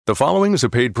The following is a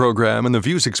paid program, and the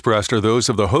views expressed are those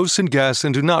of the hosts and guests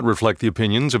and do not reflect the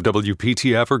opinions of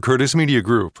WPTF or Curtis Media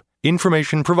Group.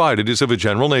 Information provided is of a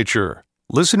general nature.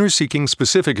 Listeners seeking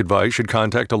specific advice should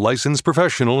contact a licensed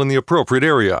professional in the appropriate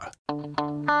area.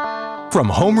 From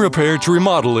home repair to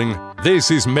remodeling,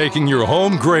 this is Making Your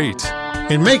Home Great.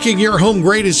 And Making Your Home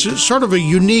Great is sort of a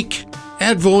unique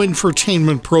Advo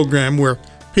infotainment program where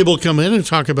people come in and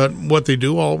talk about what they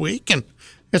do all week, and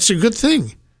it's a good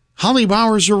thing. Holly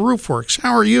Bowers of Roofwerks,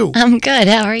 how are you? I'm good.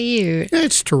 How are you?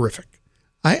 It's terrific.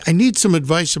 I need some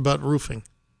advice about roofing.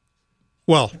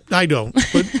 Well, I don't,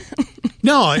 but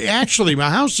no, actually, my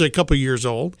house is a couple years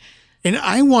old, and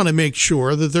I want to make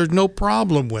sure that there's no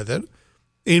problem with it,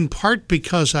 in part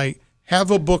because I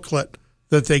have a booklet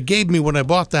that they gave me when I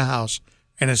bought the house,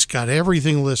 and it's got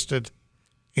everything listed,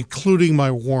 including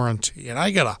my warranty, and I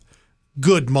got a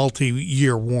good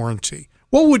multi-year warranty.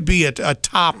 What would be a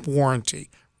top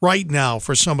warranty right now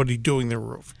for somebody doing the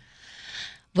roof?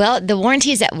 Well, the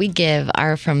warranties that we give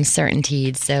are from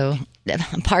Certainteed. So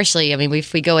partially, I mean,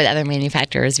 if we go with other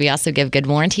manufacturers, we also give good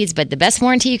warranties. But the best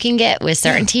warranty you can get with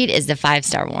Certainteed is the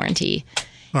 5-star warranty.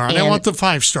 All right, I want the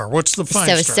 5-star. What's the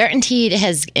 5-star? So Certainteed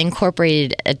has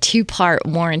incorporated a 2-part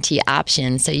warranty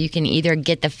option. So you can either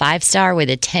get the 5-star with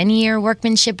a 10-year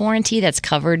workmanship warranty that's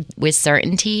covered with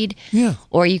Certainteed,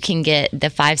 or you can get the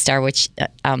 5-star, which the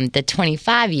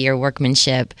 25-year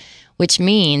workmanship, which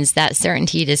means that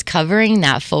Certainteed is covering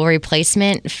that full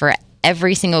replacement for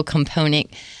every single component,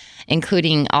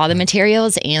 including all the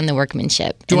materials and the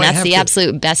workmanship. And that's the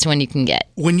absolute best one you can get.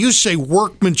 When you say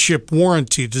workmanship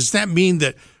warranty, does that mean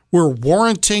that we're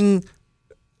warranting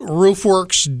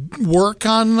Roofwerks work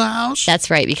on the house? That's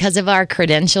right. Because of our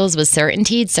credentials with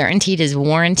Certainteed, Certainteed is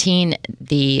warranting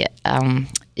the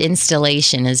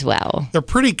installation as well. They're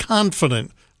pretty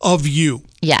confident of you.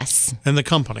 Yes. And the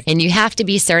company. And you have to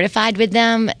be certified with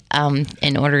them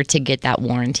in order to get that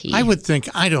warranty. I would think,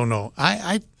 I don't know,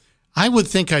 I would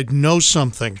think I'd know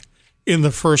something in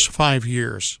the first 5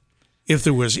 years if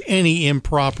there was any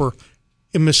improper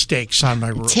mistakes on my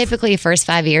roof. Typically, first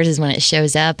 5 years is when it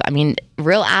shows up. I mean,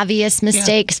 real obvious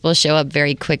mistakes will show up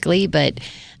very quickly, but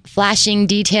flashing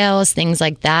details, things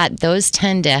like that, those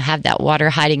tend to have that water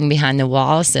hiding behind the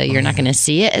wall, so you're not going to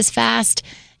see it as fast.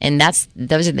 And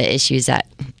those are the issues that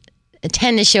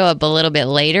tend to show up a little bit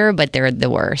later, but they're the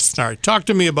worst. All right, talk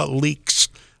to me about leaks.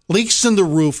 Leaks in the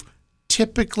roof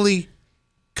typically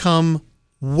come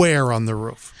where on the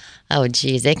roof? Oh,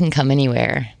 geez, they can come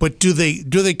anywhere. But do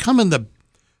they come in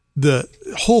the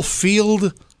whole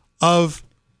field of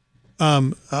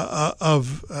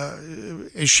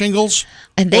shingles,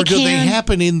 or do they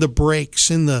happen in the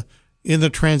breaks, in the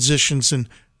transitions and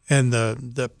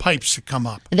the pipes that come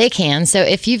up? They can. So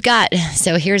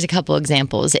here's a couple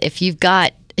examples. If you've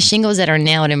got shingles that are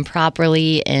nailed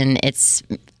improperly and it's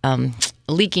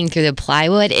leaking through the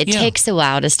plywood, it takes a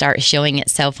while to start showing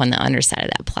itself on the underside of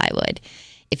that plywood.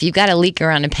 If you've got a leak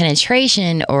around a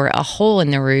penetration or a hole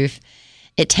in the roof,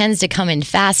 it tends to come in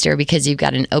faster because you've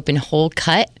got an open hole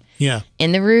cut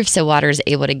in the roof, so water is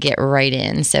able to get right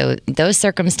in. So those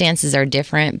circumstances are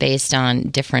different based on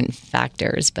different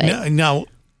factors. But now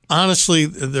honestly,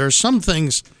 there are some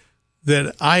things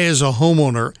that I, as a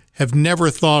homeowner, have never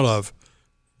thought of.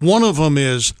 One of them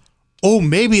is,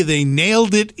 maybe they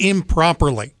nailed it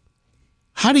improperly.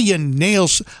 How do you nail?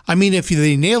 I mean, if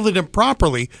they nailed it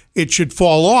improperly, it should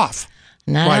fall off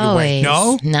not right always. away.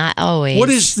 No? Not always. What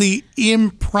is the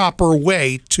improper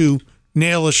way to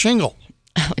nail a shingle?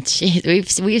 Oh,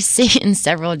 geez. We've seen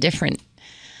several different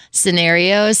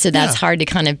scenarios, so that's hard to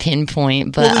kind of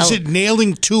pinpoint. But is it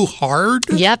nailing too hard?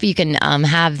 Yep, you can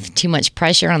have too much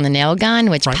pressure on the nail gun,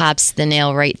 which pops the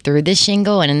nail right through the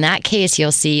shingle. And in that case,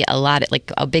 you'll see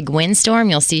like a big windstorm,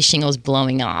 you'll see shingles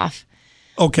blowing off.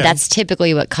 Okay. That's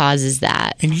typically what causes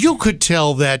that. And you could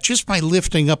tell that just by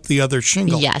lifting up the other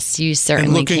shingle. Yes, you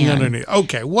certainly can. And looking underneath.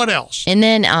 Okay, what else? And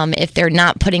then if they're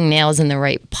not putting nails in the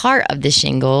right part of the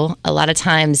shingle, a lot of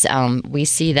times we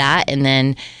see that, and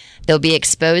then there'll be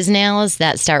exposed nails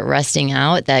that start rusting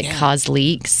out that cause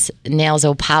leaks. Nails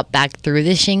will pop back through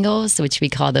the shingles, which we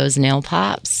call those nail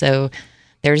pops. So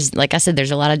there's, like I said,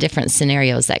 there's a lot of different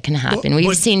scenarios that can happen.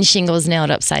 We've seen shingles nailed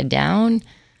upside down.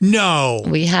 No.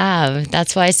 We have.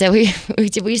 That's why I said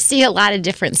we see a lot of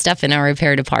different stuff in our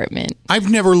repair department. I've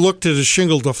never looked at a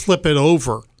shingle to flip it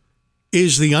over.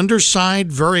 Is the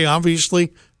underside very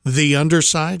obviously the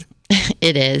underside?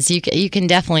 It is. You can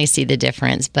definitely see the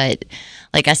difference, but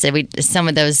like I said, some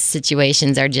of those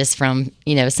situations are just from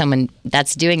someone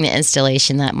that's doing the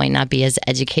installation that might not be as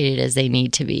educated as they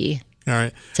need to be. All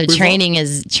right. So training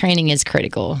is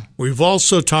critical. We've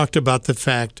also talked about the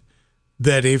fact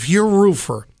that if your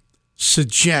roofer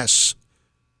suggests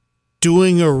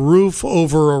doing a roof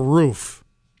over a roof,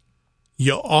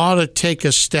 you ought to take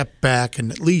a step back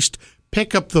and at least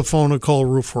pick up the phone and call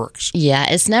Roofwerks. Yeah,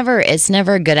 it's never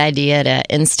a good idea to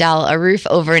install a roof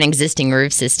over an existing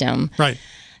roof system. Right.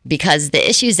 Because the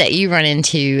issues that you run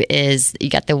into is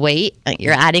you got the weight,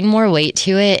 you're adding more weight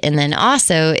to it. And then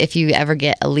also, if you ever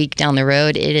get a leak down the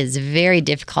road, it is very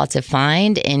difficult to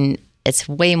find and it's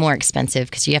way more expensive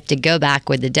because you have to go back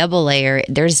with the double layer.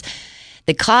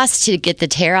 The cost to get the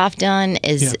tear off done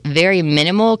is very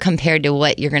minimal compared to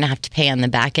what you're going to have to pay on the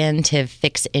back end to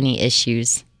fix any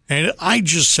issues. And I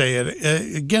just say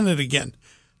it again and again.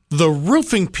 The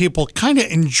roofing people kind of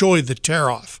enjoy the tear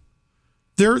off.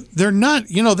 They're not,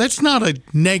 that's not a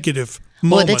negative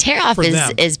moment. Well, the tear off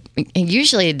is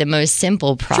usually the most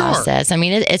simple process. Sure. I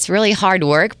mean, it's really hard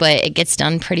work, but it gets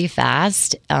done pretty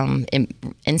fast.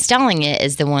 Installing it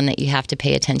is the one that you have to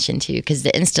pay attention to because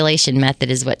the installation method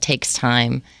is what takes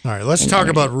time. All right, let's talk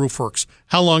about Roofwerks.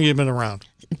 How long have you been around?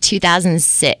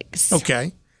 2006.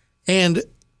 Okay. And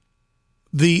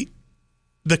the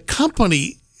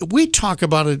company, we talk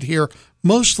about it here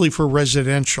mostly for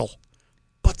residential.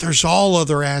 But there's all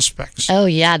other aspects. Oh,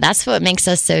 yeah. That's what makes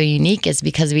us so unique is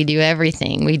because we do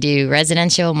everything. We do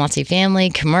residential,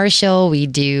 multifamily, commercial. We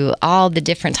do all the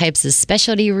different types of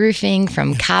specialty roofing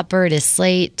from copper to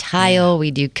slate, tile. We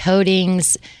do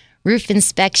coatings, roof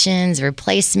inspections,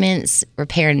 replacements,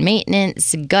 repair and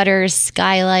maintenance, gutters,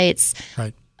 skylights.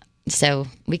 Right. So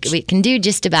we can do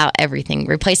just about everything.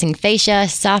 Replacing fascia,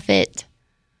 soffit.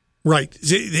 Right.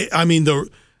 I mean,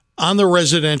 on the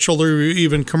residential or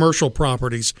even commercial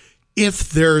properties,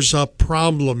 if there's a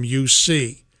problem you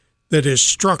see that is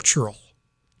structural,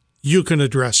 you can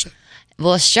address it.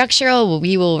 Well, structural,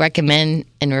 we will recommend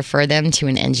and refer them to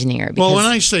an engineer. Well, when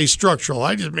I say structural,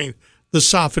 I just mean the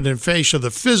soffit and fascia, the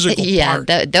physical part.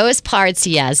 Yeah, those parts,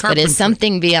 yes. Carpentry. But it's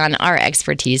something beyond our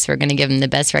expertise. We're going to give them the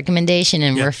best recommendation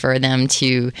and refer them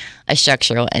to a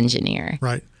structural engineer.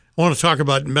 Right. I want to talk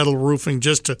about metal roofing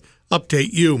just to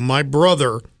update you. My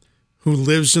brother, who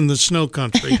lives in the snow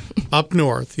country up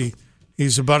north.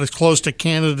 He's about as close to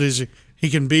Canada as he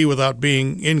can be without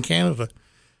being in Canada.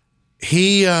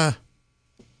 He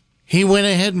went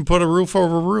ahead and put a roof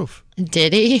over roof.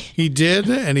 Did he? He did,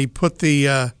 and he put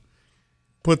the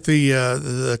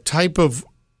type of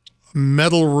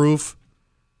metal roof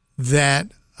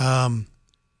that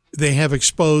they have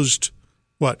exposed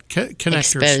connectors.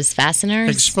 Exposed fasteners.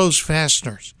 Exposed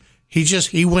fasteners.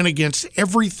 He went against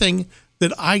everything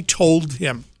that I told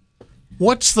him.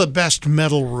 What's the best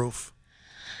metal roof?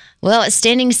 Well,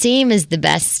 standing seam is the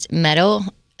best metal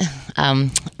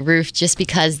roof just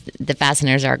because the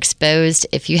fasteners are exposed.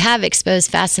 If you have exposed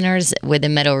fasteners with a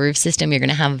metal roof system, you're going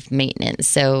to have maintenance.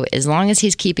 So as long as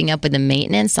he's keeping up with the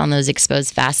maintenance on those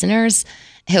exposed fasteners,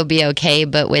 he'll be okay.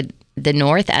 But with the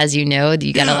north, as you know,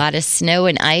 you got a lot of snow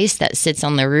and ice that sits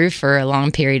on the roof for a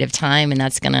long period of time, and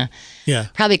that's going to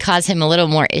probably cause him a little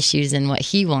more issues than what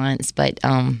he wants. But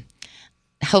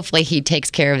hopefully he takes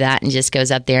care of that and just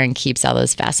goes up there and keeps all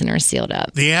those fasteners sealed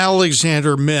up. The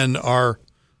Alexander men are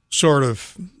sort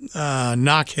of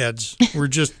knockheads.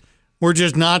 We're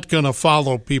just not going to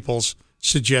follow people's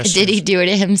suggestions. Did he do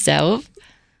it himself?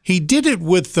 He did it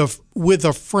with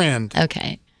a friend.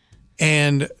 Okay.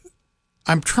 And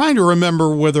I'm trying to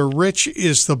remember whether Rich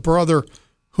is the brother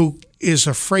who is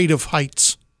afraid of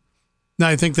heights. No,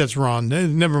 I think that's wrong.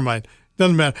 Never mind.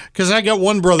 Doesn't matter. Because I got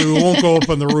one brother who won't go up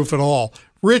on the roof at all.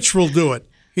 Rich will do it.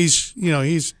 He's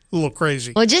a little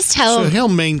crazy. Well, just tell him. So he'll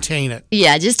maintain it.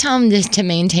 Yeah, just tell him to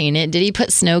maintain it. Did he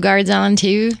put snow guards on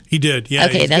too? He did, yeah.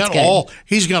 Okay, that's good.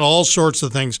 He's got all sorts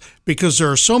of things because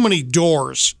there are so many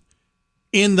doors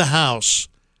in the house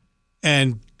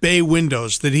and bay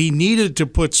windows that he needed to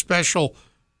put special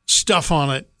stuff on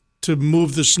it to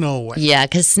move the snow away. Yeah,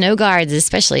 because snow guards,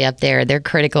 especially up there, they're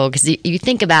critical because you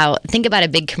think about a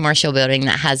big commercial building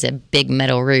that has a big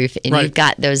metal roof and you've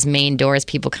got those main doors,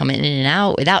 people coming in and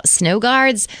out. Without snow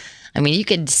guards, I mean, you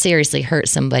could seriously hurt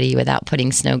somebody without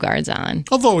putting snow guards on.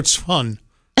 Although it's fun.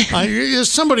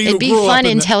 Somebody It'd be fun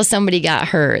until somebody got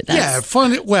hurt.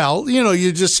 Fun. Well,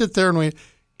 you just sit there and wait.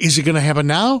 Is it going to happen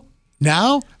now?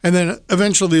 And then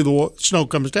eventually the snow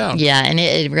comes down. Yeah, and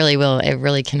it really will. It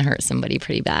really can hurt somebody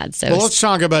pretty bad. So, let's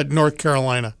talk about North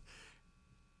Carolina.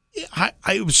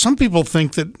 Some people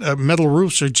think that metal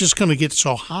roofs are just going to get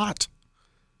so hot.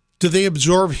 Do they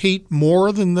absorb heat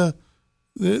more than the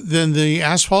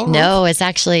asphalt roof? No, it's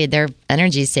actually they're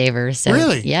energy savers. So,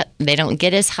 really? Yep. They don't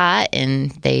get as hot,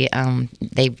 and they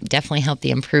definitely help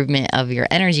the improvement of your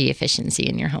energy efficiency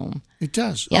in your home. It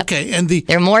does. Yep. Okay, and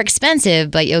they're more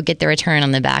expensive, but you'll get the return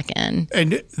on the back end.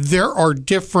 And there are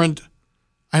different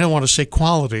I don't want to say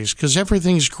qualities because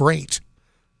everything's great,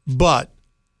 but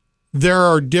there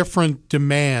are different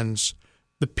demands.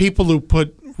 The people who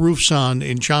put roofs on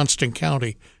in Johnston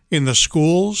County in the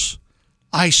schools,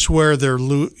 I swear they're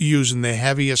using the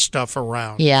heaviest stuff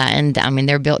around. Yeah, and I mean,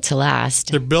 they're built to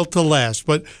last. They're built to last,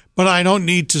 but I don't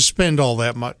need to spend all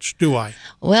that much, do I?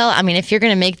 Well, I mean, if you're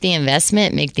going to make the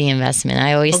investment, make the investment.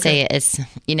 I always say it's,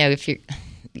 if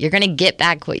you're going to get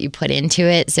back what you put into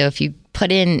it. So if you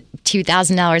put in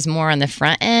 $2,000 more on the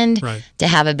front end to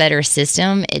have a better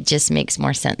system, it just makes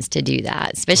more sense to do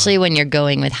that, especially when you're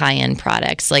going with high-end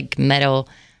products like metal,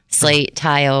 slate,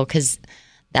 tile, because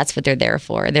that's what they're there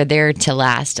for. They're there to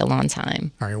last a long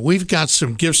time. All right, we've got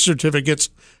some gift certificates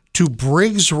to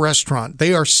Briggs Restaurant.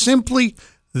 They are simply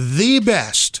the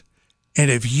best. And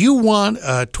if you want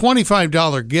a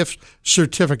 $25 gift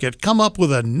certificate, come up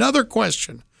with another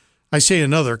question. I say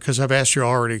another because I've asked you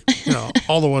already,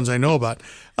 all the ones I know about.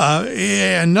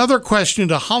 Another question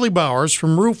to Holly Bowers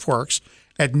from Roofwerks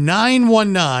at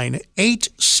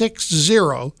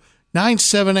 919-860-9783.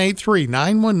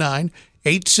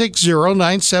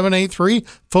 919-860-9783.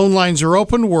 Phone lines are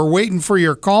open. We're waiting for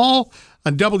your call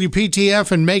on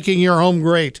WPTF and Making Your Home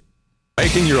Great.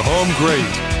 Making Your Home Great.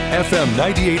 FM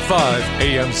 98.5,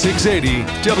 AM 680,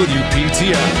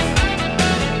 WPTF.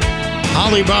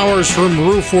 Holly Bowers from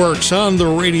Roofwerks on the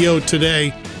radio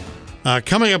today.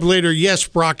 Coming up later, yes,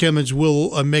 Brock Emmons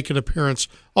will make an appearance.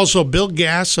 Also, Bill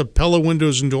Gass of Pella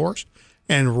Windows and Doors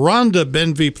and Rhonda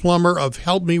Benvie Plummer of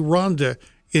Help Me Rhonda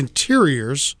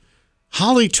Interiors.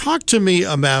 Holly, talk to me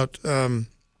about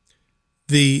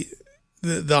the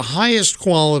highest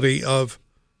quality of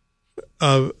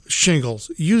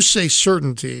shingles. You say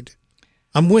CertainTeed.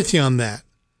 I'm with you on that.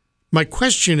 My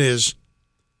question is,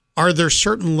 are there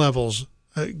certain levels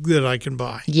that I can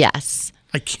buy? Yes.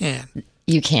 I can.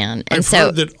 You can. And I've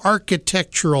heard that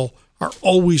architectural are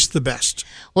always the best.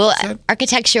 Well,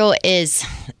 architectural is,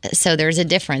 so there's a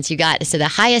difference. So the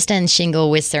highest end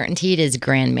shingle with CertainTeed is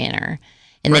Grand Manor.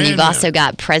 And then you've also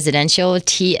got Presidential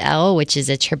TL, which is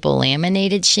a triple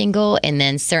laminated shingle. And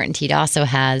then CertainTeed also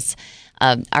has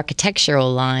an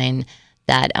architectural line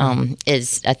that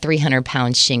is a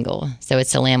 300-pound shingle. So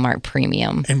it's a Landmark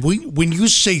Premium. And when you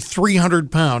say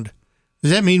 300-pound,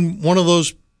 does that mean one of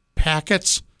those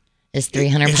packets is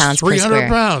 300 pounds per square? 300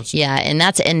 pounds. Yeah, and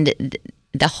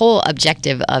the whole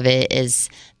objective of it is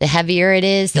the heavier it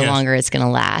is, the longer it's going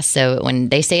to last. So when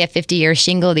they say a 50-year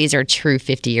shingle, these are true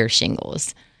 50-year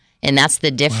shingles. And that's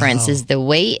the difference is the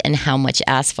weight and how much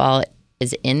asphalt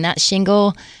is in that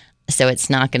shingle. So it's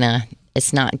not going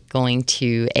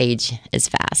to age as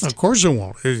fast. Of course it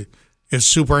won't. It's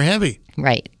super heavy.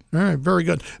 Right. All right, very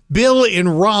good. Bill in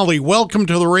Raleigh, welcome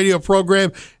to the radio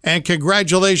program, and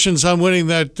congratulations on winning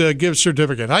that gift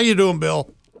certificate. How you doing,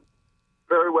 Bill?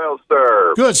 Very well,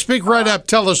 sir. Good. Speak right up.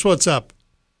 Tell us what's up.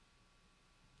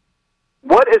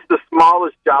 What is the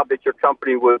smallest job that your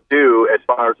company will do as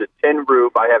far as a tin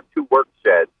roof? I have 2 work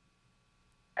sheds,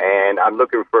 and I'm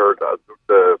looking for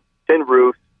the tin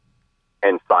roofs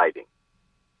and siding.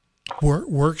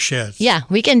 Work sheds. Yeah,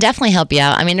 we can definitely help you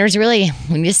out. I mean, there's really,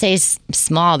 when you say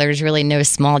small, there's really no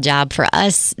small job for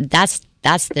us. That's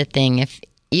the thing.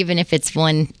 Even if it's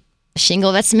one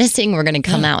shingle that's missing, we're going to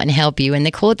come out and help you. And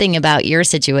the cool thing about your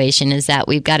situation is that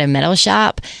we've got a metal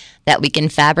shop that we can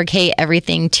fabricate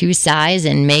everything to size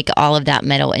and make all of that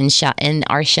metal in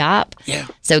our shop. Yeah.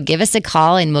 So give us a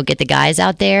call and we'll get the guys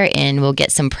out there and we'll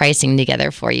get some pricing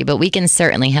together for you. But we can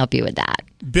certainly help you with that.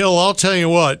 Bill, I'll tell you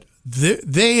what.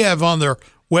 They have on their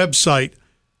website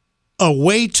a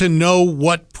way to know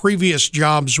what previous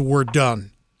jobs were done.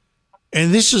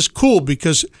 And this is cool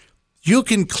because you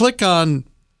can click on,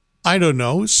 I don't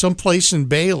know, someplace in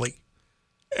Bailey.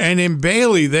 And in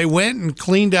Bailey, they went and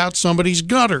cleaned out somebody's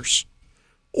gutters.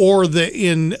 Or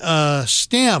in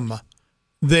STEM,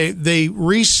 they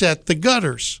reset the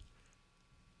gutters.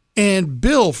 And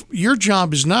Bill, your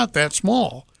job is not that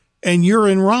small, and you're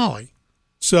in Raleigh.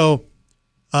 So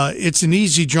it's an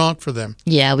easy jaunt for them.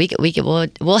 Yeah,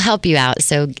 we'll help you out.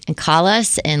 So call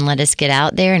us and let us get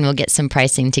out there, and we'll get some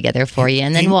pricing together for you.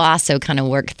 And then we'll also kind of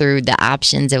work through the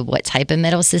options of what type of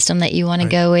metal system that you want to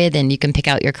go with, and you can pick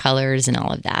out your colors and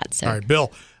all of that. So. All right,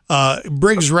 Bill.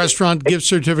 Briggs Restaurant gift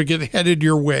certificate headed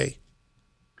your way.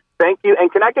 Thank you. And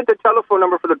can I get the telephone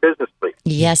number for the business, please?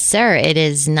 Yes, sir. It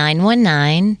is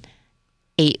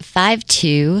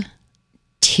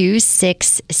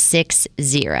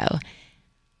 919-852-2660.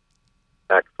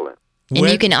 Excellent. And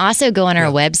you can also go on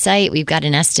our website. We've got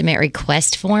an estimate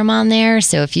request form on there.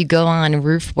 So if you go on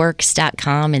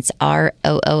roofwerks.com, it's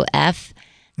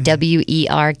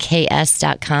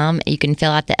ROOFWERKS.com. You can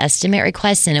fill out the estimate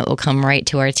request and it will come right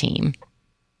to our team.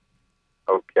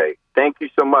 Thank you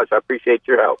so much. I appreciate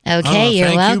your help. Okay,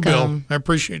 you're welcome. Thank you, Bill. I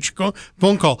appreciate your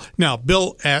phone call. Now,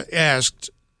 Bill asked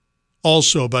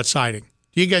also about siding.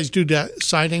 Do you guys do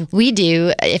siding? We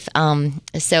do. If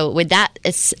so with that,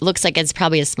 it looks like it's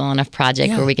probably a small enough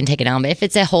project where we can take it on. But if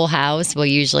it's a whole house, we'll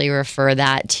usually refer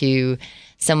that to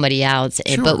somebody else.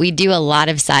 Sure. But we do a lot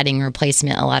of siding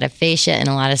replacement, a lot of fascia, and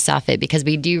a lot of soffit because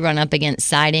we do run up against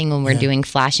siding when we're doing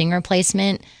flashing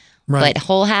replacement. Right. But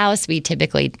whole house, we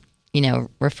typically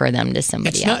refer them to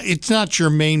somebody else. It's not your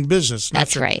main business.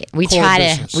 That's right. We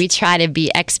try to be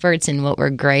experts in what we're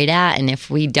great at, and if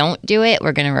we don't do it,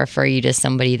 we're going to refer you to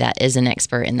somebody that is an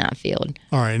expert in that field.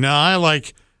 All right. Now I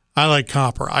like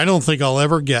copper. I don't think I'll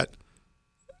ever get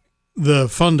the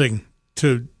funding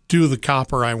to do the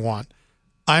copper I want.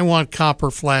 I want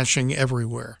copper flashing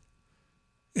everywhere.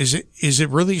 Is it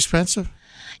really expensive?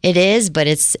 It is, but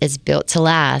it's built to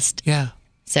last. Yeah.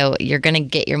 So you're going to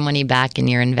get your money back in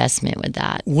your investment with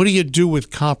that. What do you do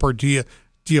with copper? Do you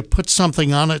put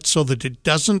something on it so that it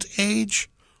doesn't age,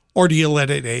 or do you let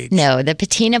it age? No, the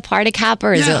patina part of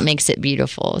copper is what makes it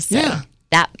beautiful. So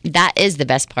that is the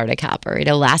best part of copper.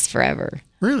 It'll last forever.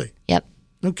 Really? Yep.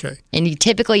 Okay. And you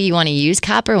want to use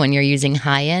copper when you're using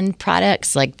high-end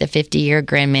products like the 50-year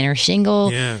Grand Manor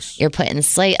shingle. Yes. You're putting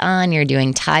slate on, you're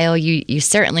doing tile. You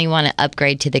certainly want to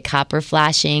upgrade to the copper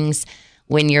flashings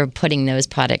when you're putting those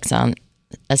products on,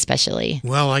 especially.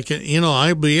 Well,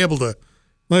 I'll be able to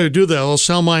do that. I'll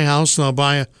sell my house and I'll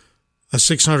buy a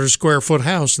 600 square foot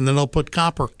house, and then I'll put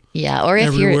copper. Yeah, or if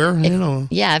everywhere,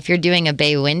 if you're doing a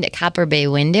copper bay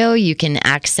window, you can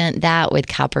accent that with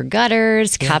copper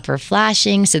gutters, copper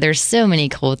flashing. So there's so many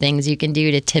cool things you can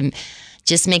do to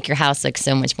just make your house look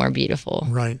so much more beautiful.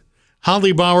 Right.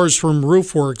 Holly Bowers from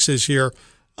Roofwerks is here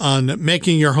on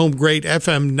Making Your Home Great,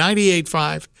 FM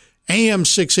 98.5, AM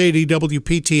 680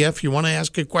 WPTF. You want to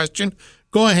ask a question?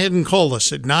 Go ahead and call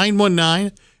us at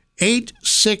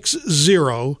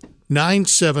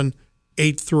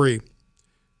 919-860-9783.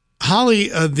 Holly,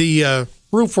 the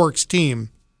Roofwerks team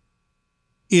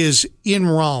is in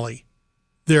Raleigh.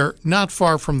 They're not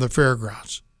far from the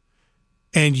fairgrounds.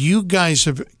 And you guys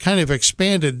have kind of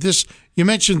expanded this. You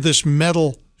mentioned this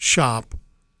metal shop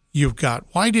you've got.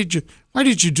 Why did you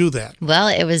do that? Well,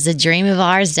 it was a dream of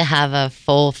ours to have a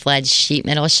full-fledged sheet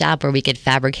metal shop where we could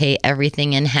fabricate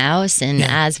everything in-house. And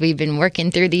as we've been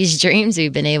working through these dreams,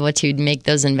 we've been able to make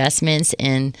those investments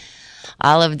in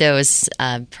all of those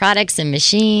products and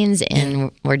machines,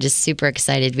 and we're just super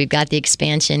excited. We've got the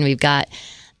expansion. We've got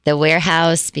the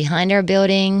warehouse behind our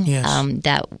building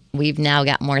that we've now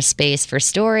got more space for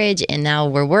storage, and now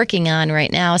we're working on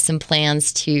right now some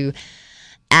plans to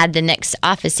add the next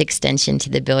office extension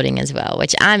to the building as well,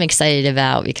 which I'm excited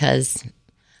about because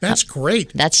that's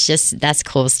great. That's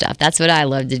cool stuff. That's what I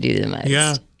love to do the most.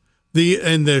 Yeah.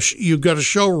 You've got a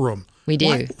showroom. We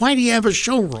do. Why do you have a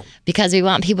showroom? Because we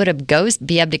want people to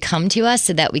be able to come to us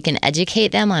so that we can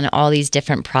educate them on all these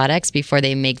different products before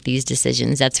they make these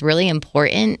decisions. That's really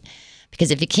important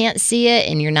because if you can't see it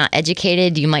and you're not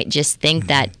educated, you might just think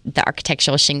that the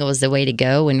architectural shingle is the way to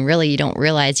go, and really you don't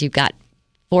realize you've got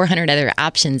 400 other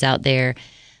options out there.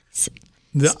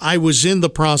 I was in the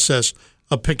process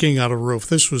of picking out a roof.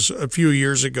 This was a few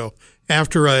years ago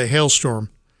after a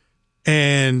hailstorm,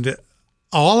 and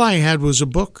all I had was a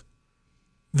book.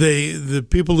 The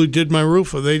people who did my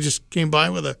roof, they just came by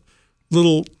with a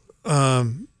little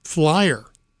flyer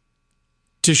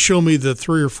to show me the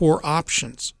 3 or 4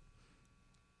 options.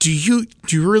 Do you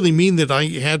really mean that I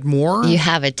had more? You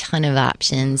have a ton of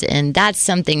options, and that's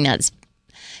something that's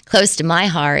close to my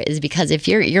heart, is because if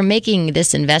you're making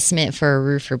this investment for a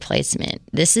roof replacement,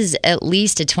 this is at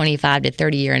least a 25 to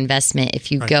 30 year investment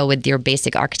if you go with your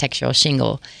basic architectural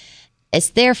shingle.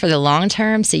 It's there for the long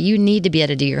term, so you need to be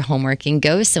able to do your homework and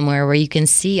go somewhere where you can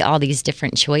see all these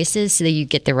different choices so that you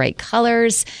get the right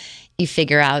colors. You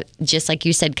figure out, just like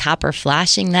you said, copper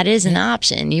flashing, that is an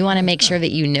option. You want to make sure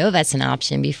that you know that's an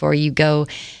option before you go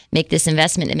make this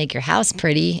investment to make your house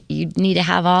pretty. You need to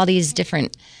have all these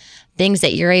different things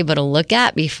that you're able to look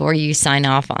at before you sign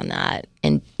off on that.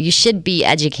 And you should be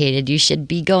educated. You should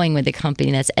be going with a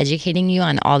company that's educating you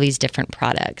on all these different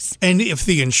products. And if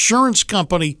the insurance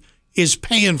company is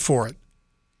paying for it,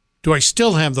 do I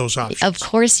still have those options? Of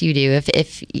course you do.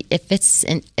 If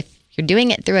you're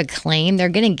doing it through a claim, they're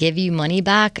going to give you money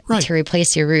back to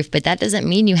replace your roof, but that doesn't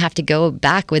mean you have to go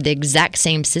back with the exact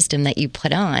same system that you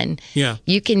put on. Yeah.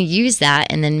 You can use that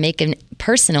and then make a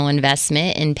personal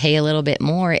investment and pay a little bit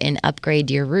more and upgrade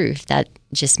your roof. That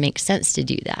just makes sense to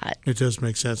do that. It does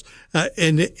make sense.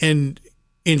 And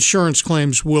insurance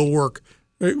claims will work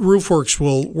Roofwerks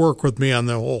will work with me on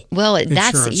the whole. Well,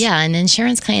 insurance. and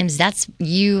insurance claims, that's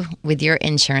you with your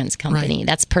insurance company. Right.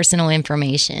 That's personal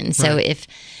information. So Right. if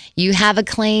you have a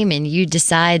claim and you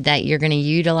decide that you're going to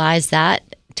utilize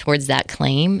that towards that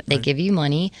claim, they give you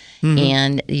money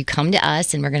and you come to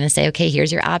us and we're going to say, okay,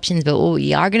 here's your options. But what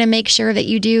we are going to make sure that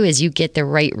you do is you get the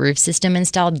right roof system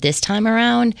installed this time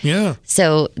around. Yeah.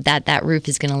 So that roof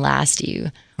is going to last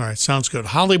you. All right, sounds good.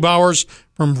 Holly Bowers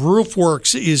from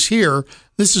Roofwerks is here.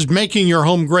 This is Making Your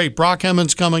Home Great. Brock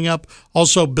Emmons coming up.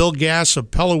 Also, Bill Gass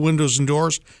of Pella Windows and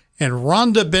Doors. And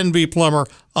Rhonda Benvie Plummer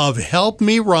of Help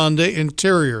Me Rhonda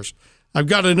Interiors. I've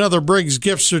got another Briggs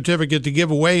gift certificate to give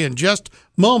away in just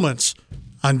moments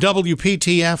on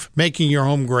WPTF, Making Your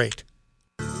Home Great.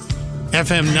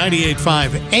 FM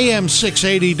 98.5, AM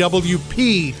 680,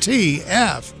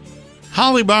 WPTF.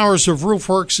 Holly Bowers of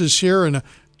Roofwerks is here, and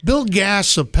Bill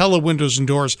Gass of Pella Windows and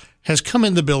Doors has come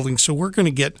in the building, so we're going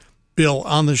to get Bill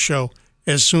on the show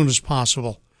as soon as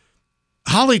possible.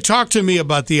 Holly, talk to me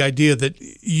about the idea that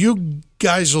you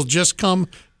guys will just come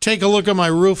take a look at my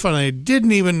roof, and I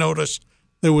didn't even notice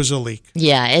there was a leak.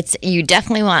 Yeah, you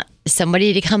definitely want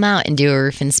somebody to come out and do a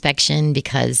roof inspection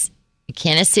because you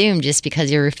can't assume just because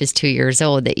your roof is 2 years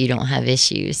old that you don't have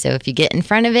issues. So if you get in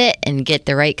front of it and get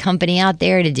the right company out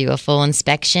there to do a full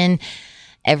inspection,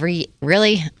 every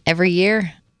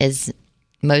year is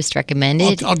most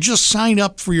recommended. I'll just sign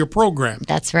up for your program.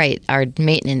 That's right, our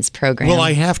maintenance program. Will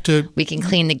I have to? We can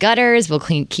clean the gutters, we'll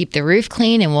keep the roof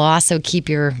clean, and we'll also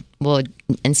we'll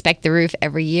inspect the roof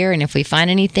every year, and if we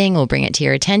find anything, we'll bring it to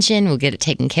your attention, we'll get it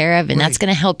taken care of, and that's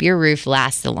going to help your roof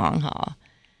last the long haul.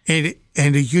 And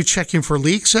are you checking for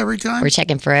leaks every time? We're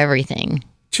checking for everything.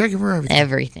 Checking for everything?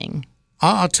 Everything.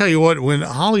 I'll tell you what, when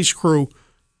Holly's crew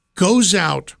goes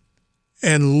out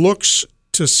and looks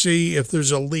to see if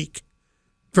there's a leak,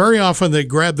 very often they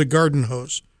grab the garden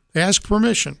hose. They ask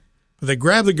permission, but they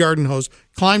grab the garden hose,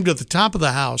 climb to the top of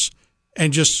the house,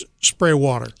 and just spray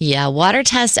water. Yeah, water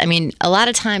test. I mean, a lot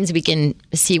of times we can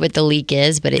see what the leak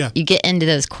is, but you get into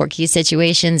those quirky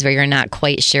situations where you're not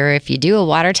quite sure. If you do a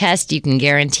water test, you can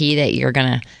guarantee that you're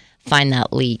going to find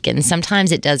that leak, and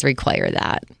sometimes it does require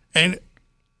that. And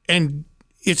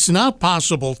it's not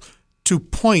possible to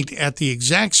point at the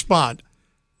exact spot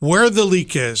where the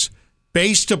leak is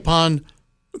based upon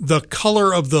the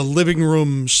color of the living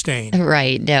room stain.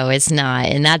 Right. No, it's not.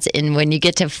 And when you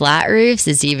get to flat roofs,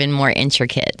 it's even more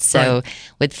intricate. So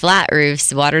with flat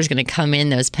roofs, water's going to come in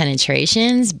those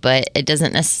penetrations, but it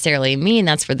doesn't necessarily mean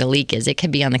that's where the leak is. It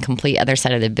could be on the complete other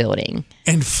side of the building.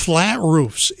 And flat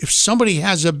roofs, if somebody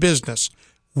has a business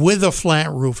with a flat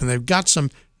roof and they've got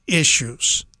some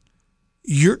issues,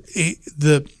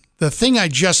 the thing I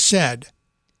just said,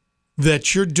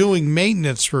 that you're doing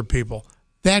maintenance for people,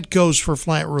 that goes for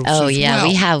flat roofs. Oh as yeah,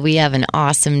 well.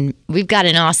 we've got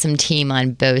an awesome team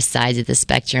on both sides of the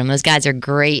spectrum. Those guys are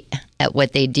great at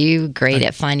what they do, great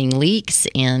at finding leaks,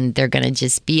 and they're going to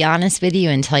just be honest with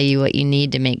you and tell you what you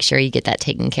need to make sure you get that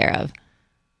taken care of.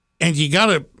 And you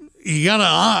gotta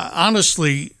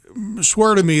honestly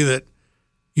swear to me that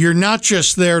you're not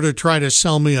just there to try to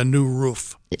sell me a new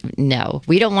roof. No,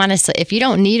 we don't want to. If you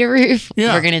don't need a roof,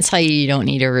 we're going to tell you don't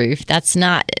need a roof. That's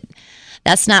not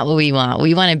what we want.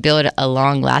 We want to build a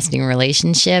long-lasting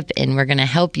relationship, and we're going to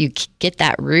help you get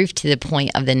that roof to the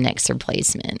point of the next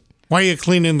replacement. Why are you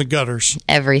cleaning the gutters?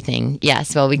 Everything.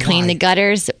 Yes. Well, we clean the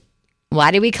gutters.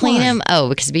 Why do we clean them? Oh,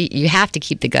 because you have to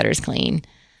keep the gutters clean.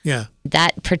 Yeah.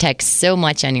 That protects so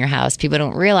much on your house. People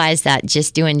don't realize that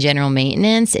just doing general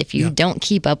maintenance, if you don't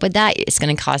keep up with that, it's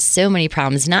going to cause so many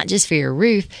problems, not just for your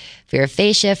roof, for your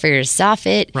fascia, for your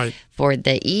soffit, for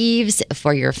the eaves,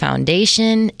 for your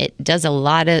foundation. It does a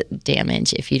lot of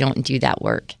damage if you don't do that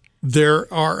work.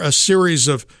 There are a series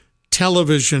of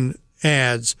television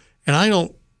ads, and I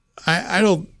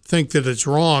don't think that it's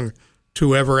wrong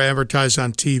to ever advertise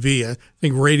on TV. I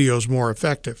think radio is more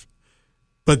effective.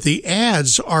 But the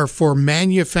ads are for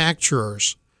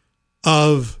manufacturers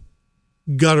of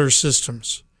gutter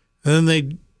systems. And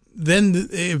then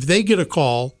if they get a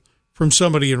call from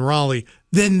somebody in Raleigh,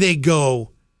 then they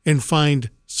go and find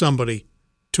somebody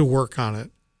to work on it.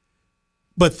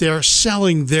 But they're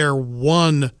selling their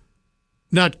one,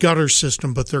 not gutter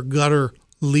system, but their gutter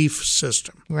leaf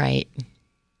system. Right.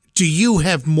 Do you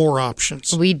have more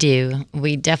options? We do.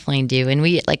 We definitely do. And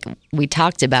we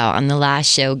talked about on the last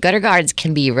show, gutter guards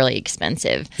can be really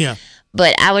expensive. Yeah.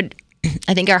 But I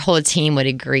think our whole team would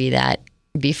agree that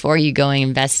before you go and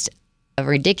invest a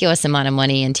ridiculous amount of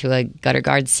money into a gutter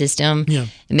guard system, it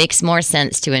makes more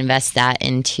sense to invest that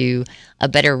into a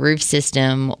better roof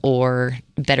system or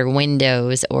better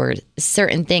windows or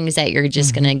certain things that you're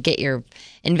just going to get your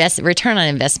return on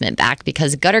investment back,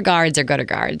 because gutter guards are gutter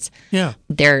guards. Yeah.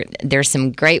 There's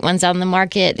some great ones on the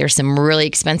market. There's some really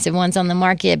expensive ones on the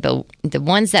market, but the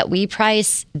ones that we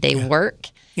price, they work.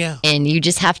 Yeah. And you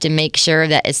just have to make sure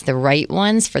that it's the right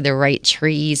ones for the right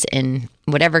trees and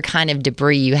whatever kind of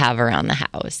debris you have around the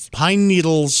house. Pine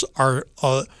needles are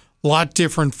a lot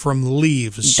different from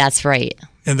leaves. That's right.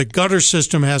 And the gutter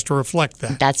system has to reflect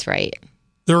that. That's right.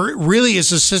 There really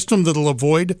is a system that'll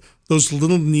avoid those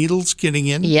little needles getting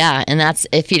in? Yeah, and that's,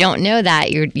 if you don't know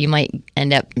that, you might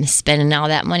end up spending all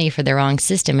that money for the wrong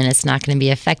system, and it's not going to be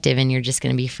effective, and you're just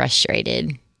going to be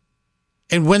frustrated.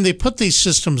 And when they put these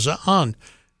systems on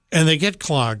and they get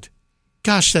clogged,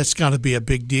 gosh, that's got to be a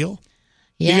big deal.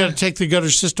 Yeah. You got to take the gutter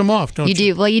system off, don't you?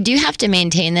 You do. Well, you do have to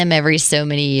maintain them every so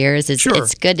many years.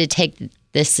 It's good to take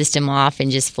this system off and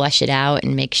just flush it out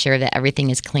and make sure that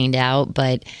everything is cleaned out.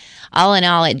 But all in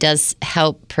all, it does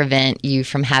help prevent you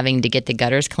from having to get the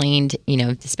gutters cleaned,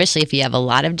 especially if you have a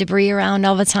lot of debris around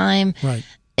all the time. Right.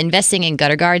 Investing in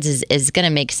gutter guards is going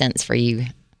to make sense for you.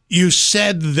 You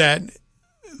said that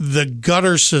the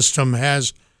gutter system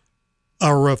has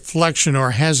a reflection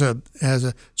or has a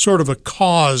sort of a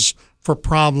cause for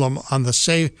problem on the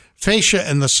fascia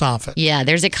and the soffit. Yeah,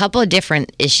 there's a couple of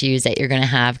different issues that you're going to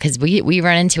have, because we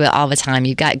run into it all the time.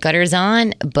 You've got gutters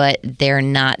on, but they're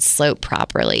not sloped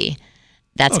properly.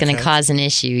 That's going to cause an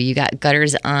issue. You got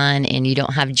gutters on and you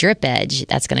don't have drip edge.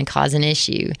 That's going to cause an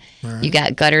issue. Right. You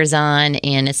got gutters on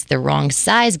and it's the wrong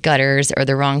size gutters or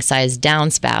the wrong size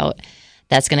downspout.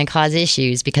 That's going to cause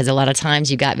issues, because a lot of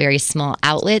times you got very small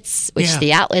outlets, which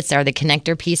the outlets are the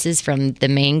connector pieces from the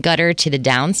main gutter to the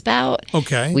downspout.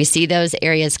 Okay. We see those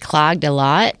areas clogged a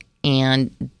lot,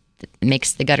 and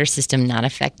makes the gutter system not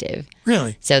effective.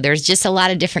 Really? So there's just a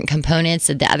lot of different components.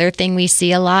 The other thing we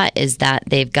see a lot is that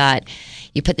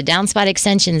you put the downspout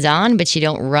extensions on, but you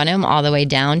don't run them all the way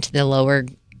down to the lower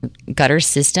gutter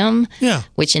system,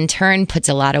 which in turn puts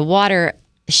a lot of water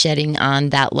shedding on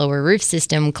that lower roof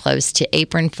system close to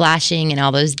apron flashing and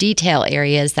all those detail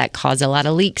areas that cause a lot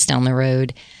of leaks down the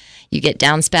road. You get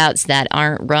downspouts that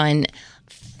aren't run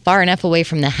far enough away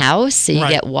from the house, so you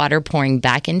get water pouring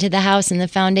back into the house and the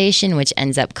foundation, which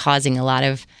ends up causing a lot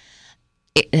of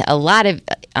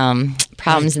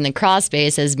problems in the crawl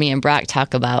space, as me and Brock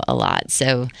talk about a lot.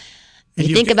 So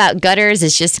you think about gutters,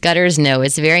 it's just gutters? No,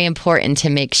 it's very important to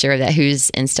make sure that who's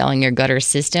installing your gutter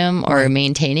system or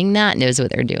maintaining that knows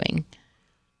what they're doing.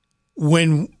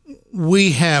 When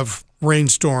we have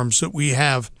rainstorms that we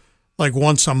have like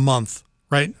once a month,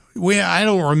 right? I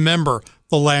don't remember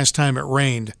the last time it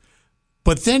rained,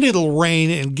 but then it'll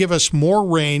rain and give us more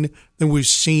rain than we've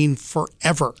seen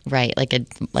forever. Right, like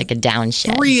a downshed.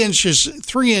 3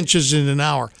 inches in an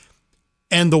hour,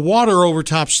 and the water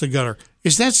overtops the gutter.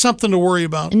 Is that something to worry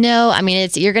about? No, I mean,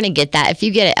 you're going to get that. If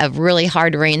you get a really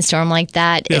hard rainstorm like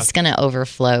that, it's going to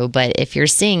overflow. But if you're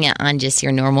seeing it on just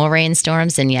your normal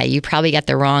rainstorms, then you probably got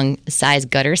the wrong size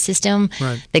gutter system.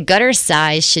 Right. The gutter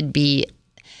size should be,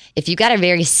 if you got a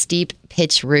very steep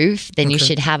pitch roof, then you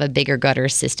should have a bigger gutter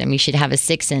system. You should have a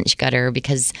 6-inch gutter,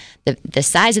 because the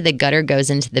size of the gutter goes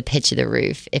into the pitch of the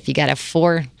roof. If you got a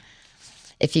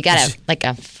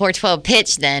 412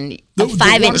 pitch, then a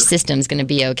 5-inch system is going to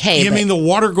be okay. You mean the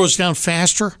water goes down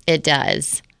faster? It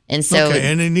does. And so,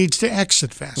 and it needs to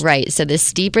exit faster. Right. So the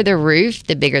steeper the roof,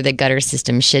 the bigger the gutter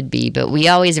system should be. But we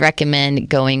always recommend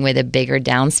going with a bigger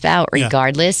downspout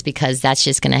regardless, because that's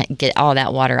just going to get all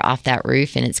that water off that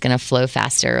roof, and it's going to flow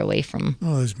faster away from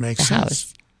this makes the sense.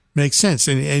 house. Makes sense.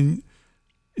 And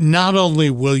not only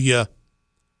will you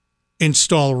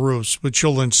install roofs, but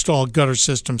you'll install gutter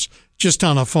systems just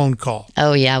on a phone call.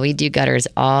 Oh, yeah. We do gutters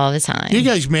all the time. Do you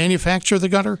guys manufacture the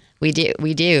gutter? We do.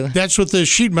 That's what the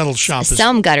sheet metal shop is.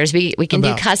 Some gutters. We can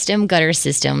do custom gutter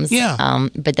systems. Yeah.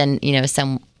 But then,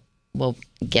 some we'll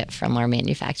get from our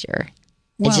manufacturer.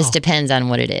 Wow. It just depends on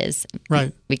what it is.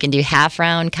 Right. We can do half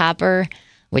round copper,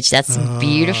 which that's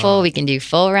beautiful. We can do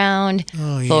full round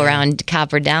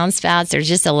copper downspouts. There's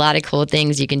just a lot of cool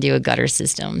things you can do with gutter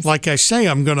systems. Like I say,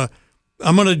 I'm gonna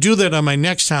do that on my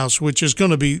next house, which is going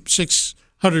to be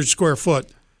 600 square foot.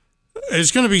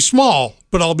 It's going to be small,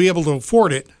 but I'll be able to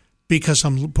afford it because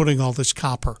I'm putting all this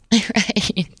copper.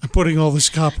 Right. I'm putting all this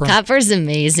copper. Copper's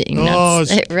amazing.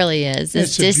 It really is.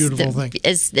 It's just a beautiful thing.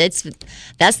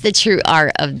 That's the true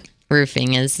art of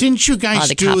roofing. Didn't you guys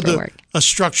do a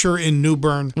structure in New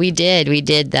Bern? We did. We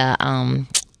did the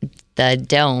the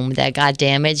dome that got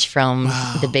damaged from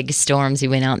the big storms. We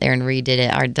went out there and redid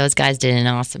it. Those guys did an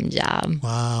awesome job.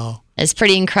 Wow. It's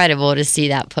pretty incredible to see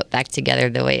that put back together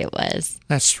the way it was.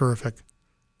 That's terrific.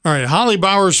 All right, Holly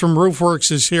Bowers from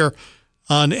Roofwerks is here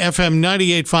on FM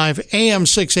 98.5, AM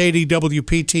 680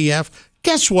 WPTF.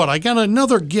 Guess what? I got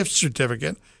another gift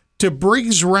certificate to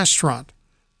Briggs Restaurant.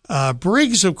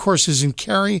 Briggs, of course, is in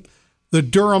Cary, the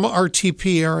Durham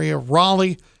RTP area,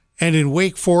 Raleigh, and in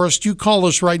Wake Forest. You call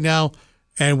us right now,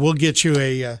 and we'll get you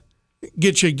a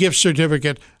gift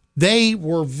certificate. They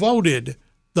were voted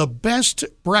the best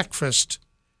breakfast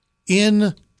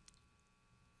in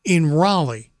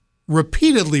Raleigh.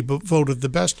 Repeatedly voted the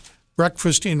best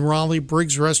breakfast in Raleigh.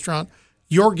 Briggs Restaurant.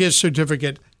 Your gift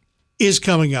certificate is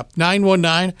coming up.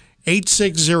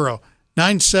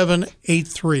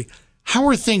 919-860-9783. How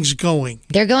are things going?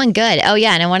 They're going good. Oh,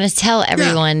 yeah. And I want to tell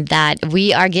everyone that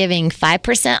we are giving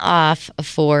 5% off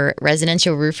for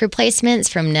residential roof replacements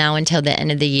from now until the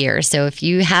end of the year. So if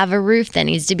you have a roof that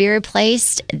needs to be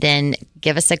replaced, then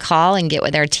give us a call and get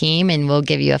with our team, and we'll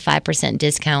give you a 5%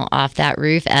 discount off that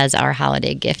roof as our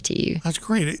holiday gift to you. That's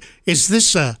great. Is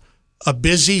this a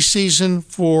busy season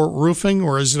for roofing,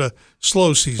 or is it a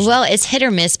slow season? Well, it's hit or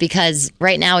miss because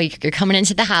right now you're coming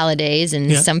into the holidays,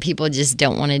 and some people just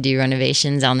don't want to do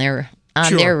renovations on their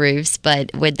roofs.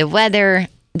 But with the weather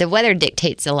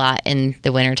dictates a lot in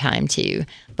the wintertime too.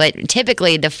 But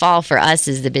typically the fall for us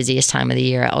is the busiest time of the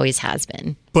year. It always has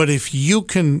been. But if you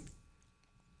can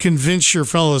convince your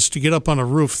fellas to get up on a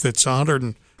roof that's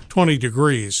 120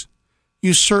 degrees,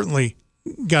 you certainly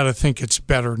got to think it's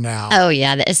better now. Oh,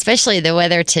 yeah. Especially the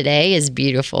weather today is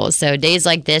beautiful. So days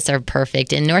like this are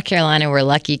perfect. In North Carolina, we're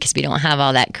lucky because we don't have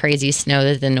all that crazy snow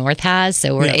that the north has.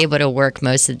 So we're able to work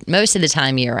most of the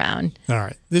time year round. All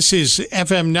right. This is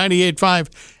FM 98.5,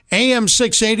 AM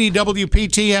 680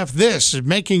 WPTF. This is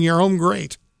Making Your Home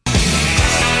Great.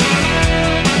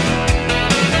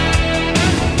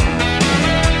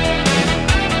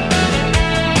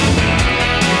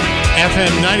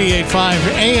 FM 98.5,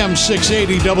 AM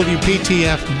 680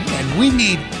 WPTF. And we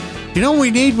need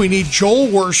Joel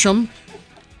Worsham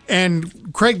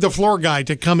and Craig the Floor Guy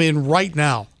to come in right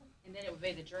now. And then it would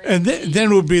be the dream team.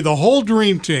 Then it would be the whole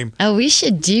dream team. Oh, we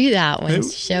should do that one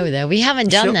show, though. We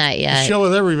haven't done that yet. Show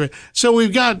with everybody. So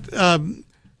we've got Rhonda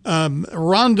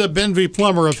Benvie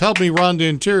Plummer of Help Me Rhonda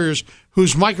Interiors,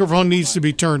 whose microphone needs to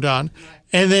be turned on.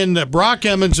 And then Brock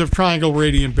Emmons of Triangle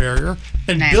Radiant Barrier.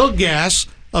 And Bill Gass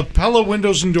of Pella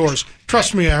Windows and Doors.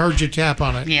 Trust me, I heard you tap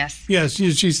on it. Yes. Yes,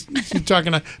 she's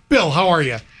talking to Bill. How are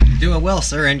you? Doing well,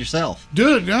 sir, and yourself.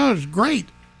 Good. Oh, it's great.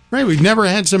 Great. We've never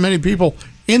had so many people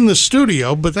in the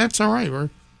studio, but that's all right.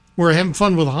 We're having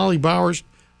fun with Holly Bowers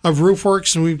of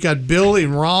Roofwerks, and we've got Bill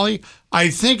in Raleigh. I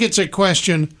think it's a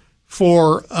question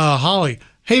for Holly.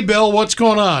 Hey, Bill, what's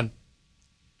going on?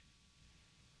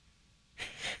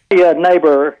 A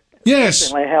neighbor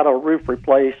recently had a roof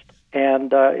replaced,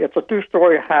 and it's a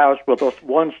two-story house with a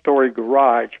one-story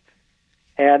garage,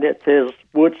 and it is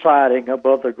wood siding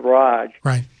above the garage.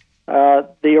 Right.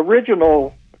 The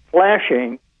original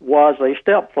flashing was a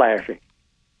step flashing,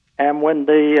 and when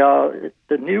the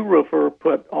new roofer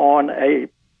put on a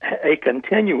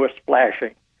continuous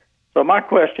flashing. So my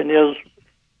question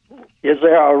is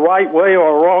there a right way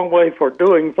or a wrong way for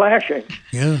doing flashing?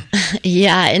 Yeah.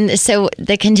 Yeah, and so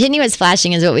the continuous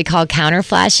flashing is what we call counter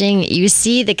flashing. You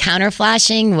see the counter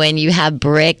flashing when you have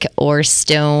brick or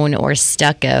stone or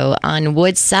stucco. On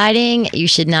wood siding, you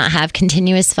should not have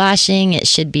continuous flashing. It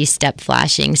should be step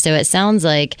flashing. So it sounds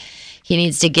like he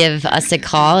needs to give us a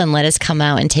call and let us come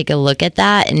out and take a look at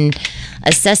that and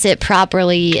assess it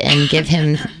properly and give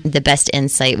him the best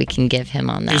insight we can give him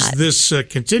on that. Is this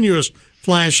continuous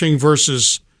flashing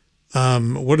versus,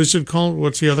 what is it called?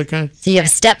 What's the other kind? So you have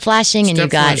step flashing and you've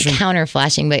got flashing. counter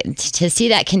flashing. But to see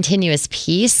that continuous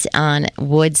piece on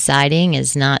wood siding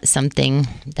is not something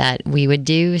that we would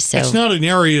do. So it's not an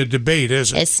area of debate,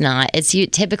 is it? It's not.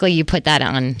 Typically you put that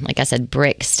on, like I said,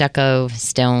 brick, stucco,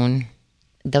 stone.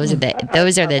 Those are the.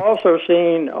 I've also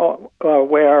seen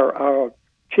where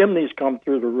chimneys come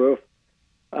through the roof.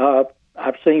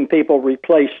 I've seen people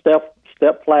replace step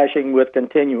flashing with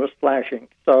continuous flashing.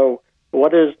 So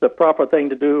what is the proper thing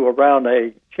to do around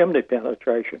a chimney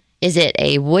penetration? Is it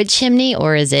a wood chimney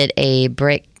or is it a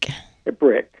brick? A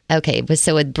brick. Okay,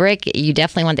 so with brick, you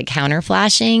definitely want the counter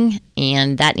flashing,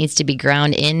 and that needs to be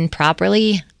ground in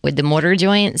properly with the mortar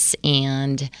joints,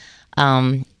 and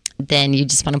then you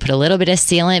just want to put a little bit of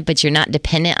sealant, but you're not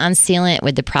dependent on sealant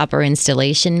with the proper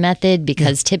installation method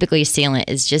because typically sealant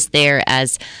is just there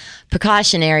as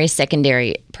precautionary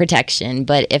secondary protection.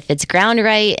 But if it's ground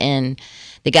right and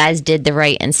the guys did the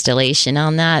right installation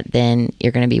on that, then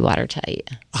you're going to be watertight.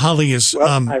 Holly is.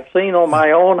 I've seen on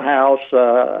my own house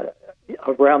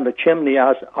around the chimney.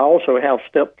 I also have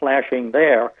step flashing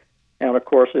there, and of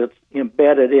course it's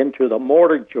embedded into the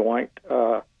mortar joint.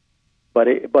 But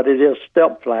it is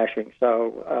step flashing.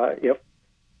 So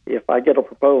if I get a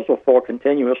proposal for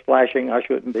continuous flashing, I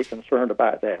shouldn't be concerned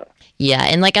about that. Yeah,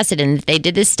 and like I said, and if they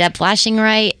did this step flashing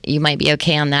right, you might be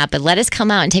okay on that. But let us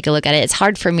come out and take a look at it. It's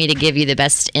hard for me to give you the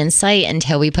best insight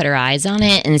until we put our eyes on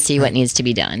it and see what needs to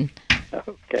be done.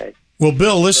 Okay. Well,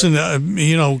 Bill, listen,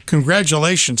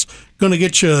 congratulations. Going to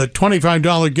get you a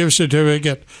 $25 gift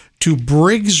certificate to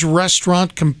Briggs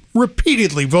Restaurant,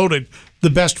 repeatedly voted the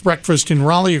best breakfast in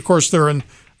Raleigh. Of course, they're in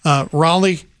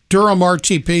Raleigh, Durham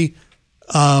RTP,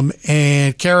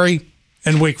 and Cary,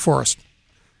 and Wake Forest.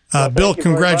 Bill,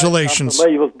 congratulations. I'm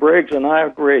familiar with Briggs, and I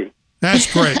agree.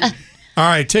 That's great. All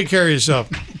right, take care of yourself.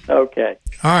 Okay.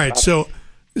 All right, so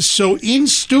in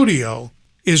studio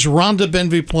is Rhonda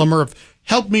Benvie, Plummer of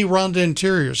Help Me Rhonda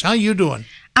Interiors. How you doing?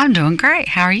 I'm doing great.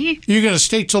 How are you? You're going to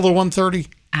stay till the 1:30?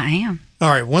 I am. All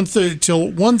right, 1:30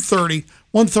 till 1:30.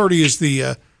 1:30 is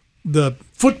the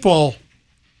football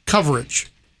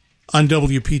coverage on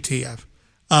WPTF.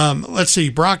 Let's see.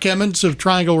 Brock Emmons of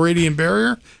Triangle Radiant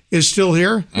Barrier is still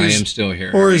here. I am still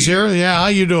here. Or is here? Yeah. How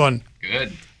you doing?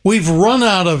 Good. We've run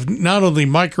out of not only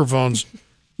microphones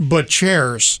but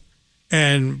chairs,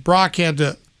 and Brock had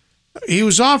to. He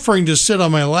was offering to sit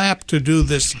on my lap to do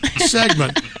this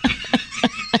segment.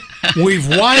 We've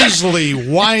wisely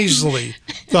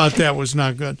thought that was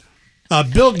not good.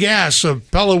 Bill Gass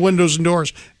of Pella Windows and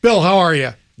Doors. Bill, how are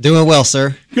you? Doing well,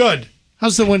 sir. Good.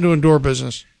 How's the window and door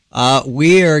business?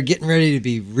 We are getting ready to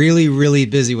be really, really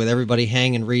busy with everybody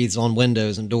hanging wreaths on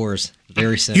windows and doors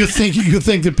very soon. You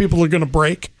think that people are going to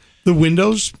break the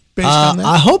windows based on that?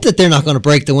 I hope that they're not going to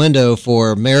break the window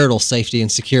for marital safety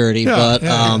and security, but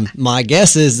my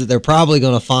guess is that they're probably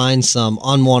going to find some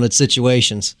unwanted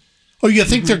situations. Oh, you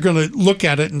think they're going to look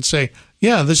at it and say,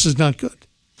 yeah, this is not good?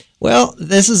 Well,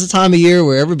 this is a time of year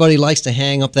where everybody likes to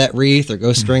hang up that wreath or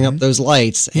go string up those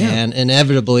lights, and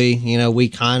inevitably,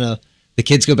 the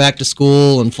kids go back to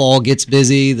school and fall gets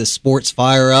busy, the sports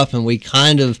fire up, and we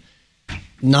kind of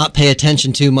not pay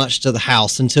attention too much to the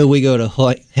house until we go to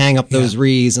hang up those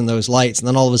wreaths and those lights, and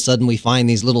then all of a sudden we find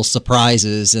these little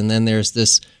surprises, and then there's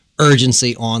this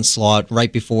urgency onslaught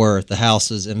right before the house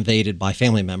is invaded by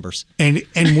family members. And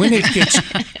when it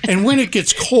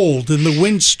gets cold and the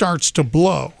wind starts to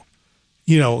blow,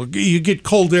 you get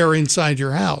cold air inside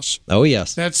your house. Oh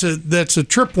yes, that's a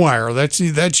tripwire.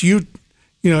 That's you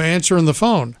answering the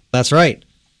phone. That's right.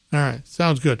 All right,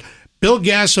 sounds good. Bill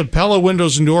Gass of Pella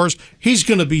Windows and Doors. He's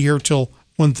going to be here till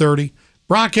 1:30.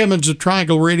 Brock Emmons of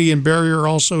Triangle Radiant Barrier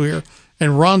also here,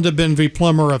 and Rhonda Benvie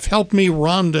Plummer of Help Me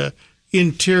Rhonda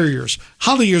Interiors.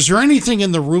 Holly, is there anything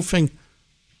in the roofing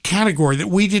category that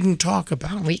we didn't talk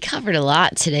about? We covered a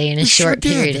lot today in a short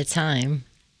period of time.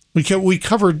 We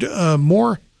covered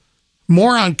more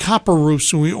on copper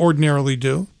roofs than we ordinarily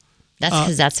do. That's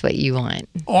because that's what you want.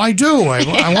 Oh, I do.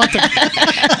 I want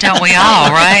the. Don't we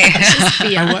all, right?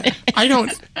 I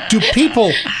don't. Do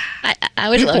people? I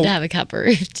would love to have a copper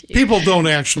roof too. People don't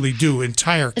actually do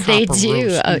entire copper roofs. They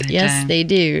do. Oh, yes, they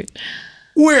do.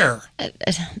 Where?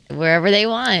 Wherever they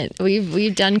want.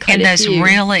 We've done quite in a those few.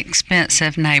 really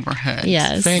expensive neighborhoods.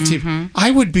 Yes. Fancy. I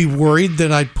would be worried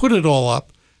that I'd put it all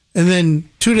up, and then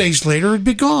 2 days later it'd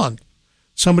be gone.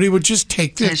 Somebody would just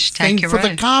take the thing for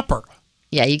the copper.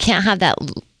 Yeah, you can't have that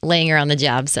laying around the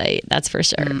job site. That's for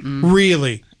sure.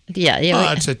 Really? Yeah.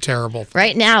 That's a terrible thing.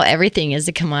 Right now, everything is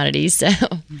a commodity, so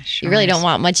you really don't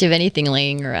want much of anything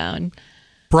laying around.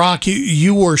 Brock,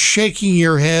 you were shaking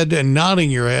your head and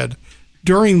nodding your head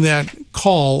during that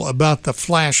call about the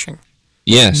flashing.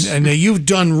 Yes. And you've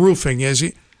done roofing.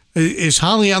 Is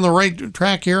Holly on the right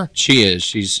track here? She is.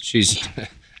 She's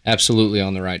absolutely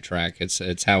on the right track.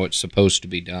 It's how it's supposed to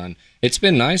be done. It's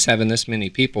been nice having this many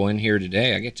people in here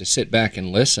today. I get to sit back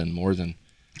and listen more than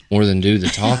do the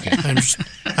talking.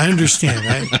 I understand.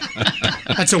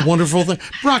 That's a wonderful thing.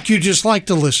 Brock, you just like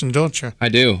to listen, don't you? I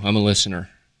do. I'm a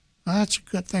listener. Oh, that's a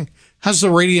good thing. How's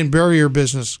the Radiant Barrier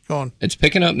business going? It's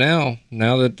picking up now.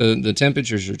 Now that the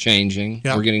temperatures are changing,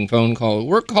 Yep. We're getting phone calls.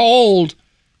 We're cold.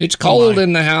 It's cold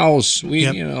in the house. Our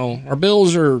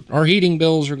heating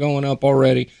bills are going up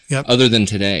already. Yep. Other than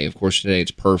today, of course, today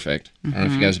it's perfect. I don't know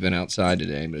if you guys have been outside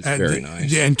today, but it's very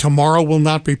nice. And tomorrow will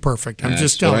not be perfect. I'm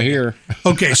just telling you.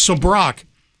 Okay, so Brock,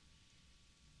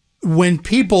 when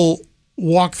people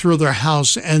walk through their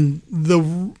house and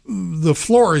the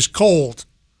floor is cold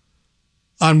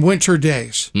on winter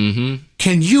days,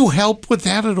 can you help with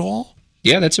that at all?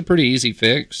 Yeah, that's a pretty easy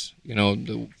fix.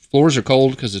 The floors are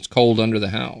cold because it's cold under the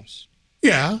house.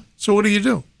 Yeah. So what do you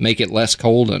do? Make it less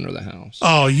cold under the house.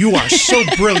 Oh, you are so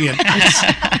brilliant.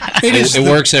 It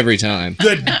works every time.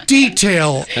 The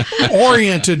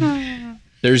detail-oriented.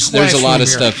 There's a lot of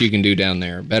stuff you can do down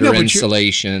there. Better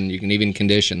insulation. You can even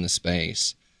condition the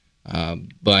space.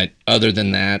 But other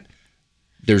than that,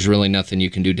 there's really nothing you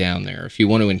can do down there. If you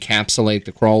want to encapsulate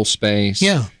the crawl space,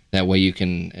 that way you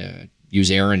can use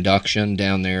air induction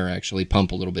down there, actually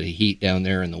pump a little bit of heat down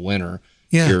there in the winter.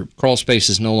 Yeah. Your crawl space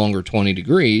is no longer 20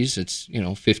 degrees. It's,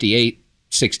 58,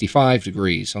 65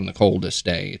 degrees on the coldest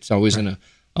day. It's always in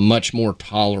a much more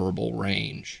tolerable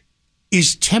range.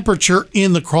 Is temperature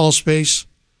in the crawl space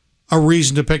a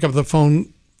reason to pick up the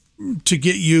phone to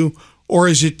get you, or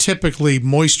is it typically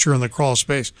moisture in the crawl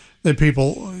space that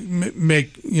people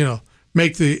make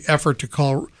the effort to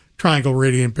call Triangle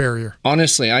Radiant Barrier?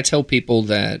 Honestly, I tell people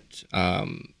that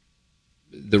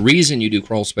the reason you do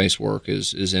crawl space work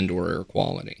is indoor air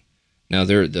quality. Now,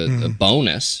 the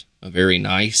bonus, a very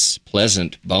nice,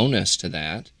 pleasant bonus to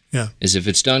that, is if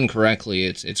it's done correctly,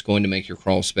 it's going to make your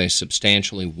crawl space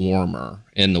substantially warmer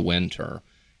in the winter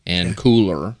and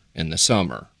cooler in the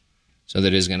summer. So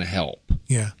that is going to help.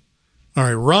 Yeah. All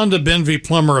right, Rhonda Benvie,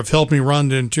 Plummer of Help Me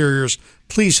Rhonda Interiors,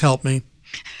 please help me.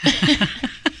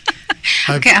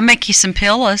 Okay, I'll make you some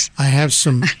pillows. I have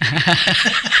some.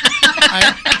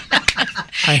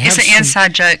 It's an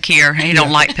inside joke here. He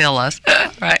don't like pillows,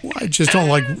 right? Well, I just don't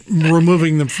like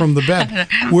removing them from the bed.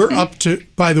 We're up to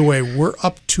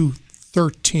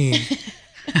 13.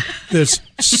 There's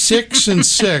 6 and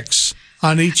 6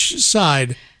 on each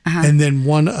side, and then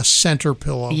a center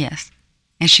pillow. Yes.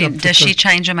 And does she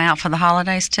change them out for the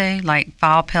holidays too, like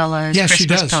fall pillows, Christmas she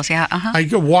does. Pillows? Yeah. I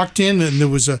walked in and there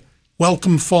was a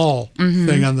welcome fall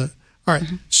thing on the. All right.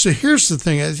 So here's the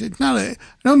thing: I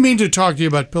don't mean to talk to you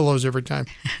about pillows every time.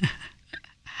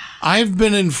 I've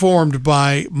been informed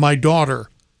by my daughter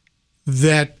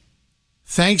that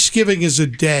Thanksgiving is a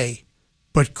day,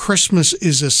 but Christmas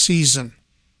is a season,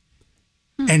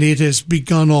 and it has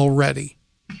begun already.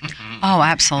 Oh,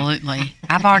 absolutely.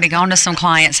 I've already gone to some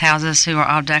clients' houses who are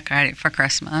all decorated for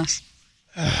Christmas.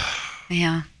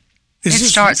 Yeah. It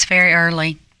starts very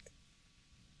early.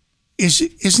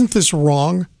 Isn't this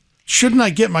wrong? Shouldn't I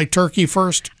get my turkey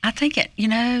first? I think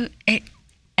and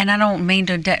I don't mean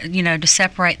to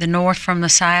separate the North from the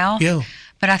South. Yeah.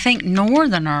 But I think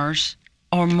Northerners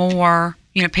are more,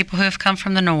 people who have come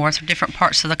from the North or different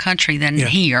parts of the country than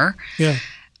here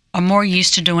are more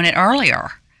used to doing it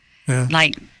earlier. Yeah.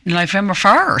 Like November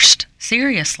 1st.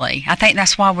 Seriously. I think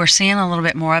that's why we're seeing a little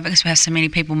bit more of it because we have so many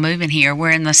people moving here. We're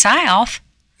in the South.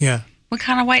 Yeah. We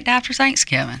kind of wait after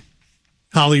Thanksgiving.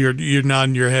 Holly, you're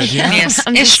nodding your head. Yeah. Yes,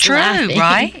 it's true, laughing.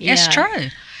 Right? Yeah. It's true.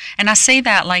 And I see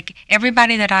that, like,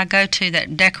 everybody that I go to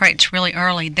that decorates really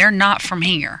early, they're not from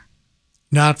here.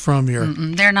 Not from here.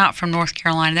 They're not from North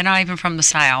Carolina. They're not even from the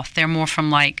South. They're more from,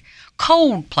 like,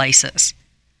 cold places.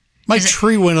 My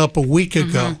tree went up a week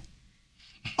ago.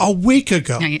 A week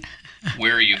ago.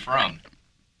 Where are you from?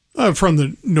 From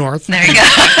the North. There you go.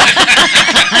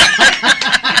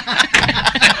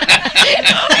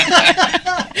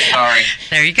 Sorry.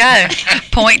 There you go.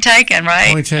 Point taken,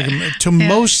 right? Point taken. To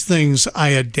most things, I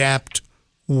adapt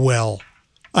well.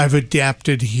 I've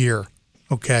adapted here.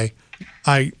 Okay,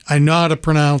 I know how to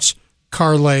pronounce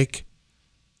Car Lake.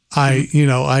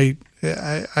 I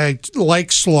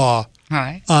like slaw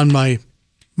on my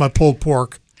pulled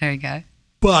pork. There you go.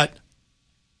 But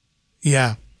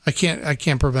yeah, I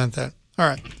can't prevent that. All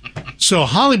right. So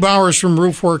Holly Bowers from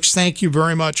Roofwerks, thank you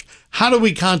very much. How do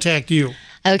we contact you?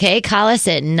 Okay, call us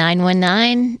at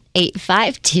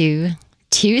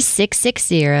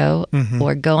 919-852-2660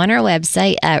 or go on our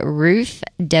website at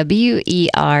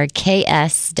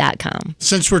roofwerks.com.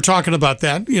 Since we're talking about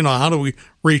that, how do we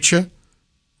reach you?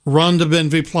 Rhonda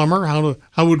Benvie Plummer, how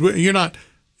would we, you're not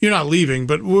leaving,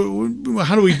 but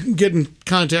how do we get in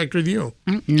contact with you?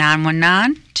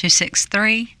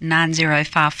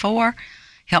 919-263-9054.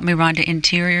 Help me Rhonda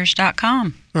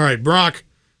Interiors.com. All right, Brock.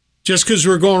 Just because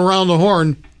we're going around the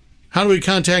horn, how do we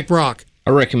contact Brock?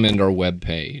 I recommend our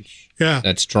webpage. Yeah.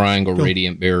 That's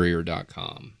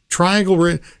triangleradiantbarrier.com.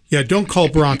 Don't call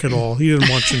Brock at all. He didn't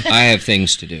want you. I have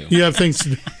things to do. You have things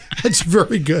to do. That's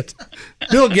very good.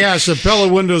 Bill Gass of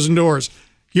Pella Windows and Doors.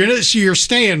 You're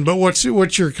staying, but what's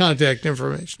your contact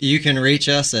information? You can reach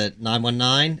us at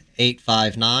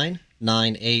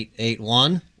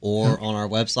 919-859-9881 or on our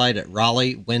website at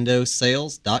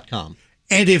RaleighWindowsSales.com.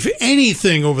 And if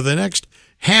anything over the next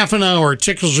half an hour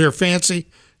tickles your fancy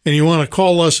and you want to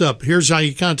call us up, here's how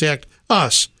you contact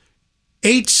us.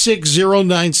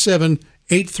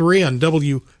 860-9783 on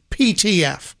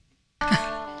PTF.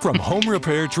 From home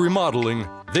repair to remodeling,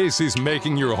 this is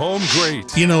making your home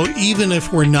great. You know, even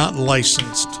if we're not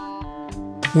licensed,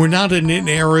 we're not in an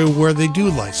area where they do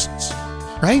license,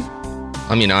 right?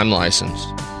 I mean, I'm licensed.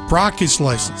 Brock is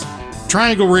licensed.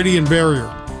 Triangle Radiant Barrier.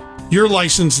 You're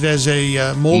licensed as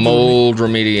a mold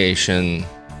remediation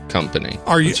company.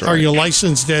 Are you That's right. Are you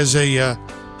licensed as a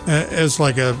as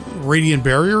like a radiant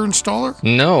barrier installer?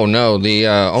 No. The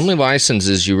only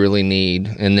licenses you really need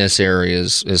in this area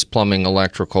is plumbing,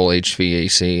 electrical,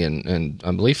 HVAC, and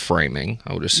I believe framing.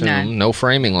 I would assume no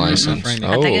framing license. framing.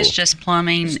 I think it's just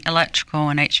plumbing, electrical,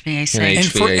 and HVAC.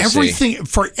 And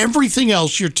for everything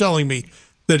else, you're telling me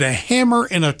that a hammer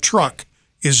in a truck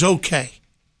is okay.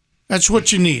 That's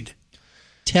what you need.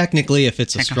 Technically, if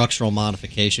it's a structural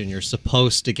modification, you're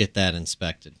supposed to get that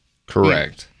inspected.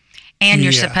 Correct. And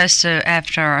you're supposed to,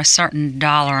 after a certain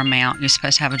dollar amount, you're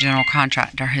supposed to have a general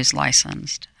contractor who's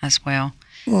licensed as well,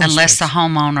 unless the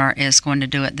homeowner is going to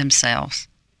do it themselves.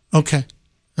 Okay.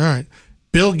 All right.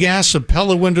 Bill Gass of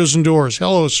Pella Windows and Doors.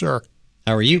 Hello, sir.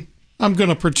 How are you? I'm going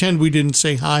to pretend we didn't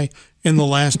say hi in the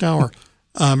last hour.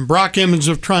 Brock Emmons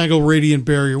of Triangle Radiant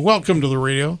Barrier. Welcome to the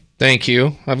radio. Thank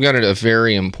you. I've got a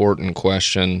very important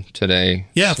question today.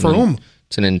 Yeah, for whom?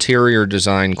 It's an interior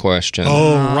design question.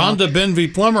 Oh, Rhonda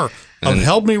Benvie Plummer of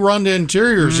Help Me Rhonda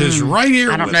Interiors is right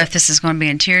here. I don't know if this is going to be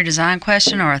an interior design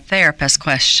question or a therapist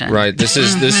question. Right. This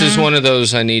is one of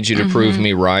those I need you to prove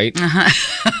me right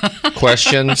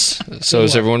questions. So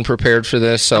is everyone prepared for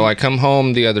this? So I come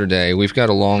home the other day. We've got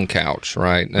a long couch,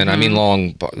 right? And I mean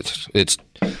long. It's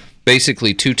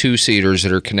basically two-seaters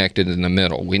that are connected in the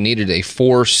middle. We needed a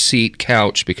 4-seat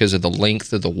couch because of the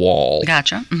length of the wall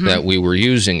that we were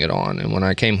using it on. And when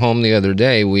I came home the other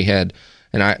day, we had,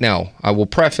 now I will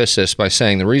preface this by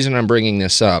saying the reason I'm bringing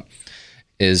this up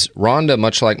is Rhonda,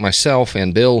 much like myself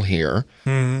and Bill here,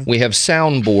 we have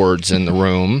soundboards in the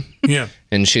room. Yeah.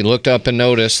 And she looked up and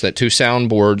noticed that 2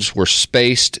 soundboards were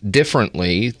spaced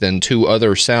differently than 2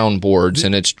 other soundboards,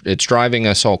 and it's driving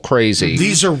us all crazy.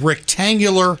 These are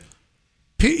rectangular.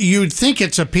 You'd think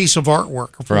it's a piece of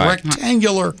artwork. Right.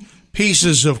 Rectangular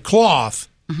pieces of cloth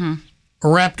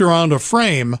wrapped around a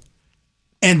frame,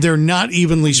 and they're not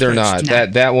evenly spaced. They're not. No.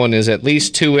 That one is at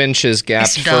least 2 inches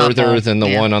gapped further than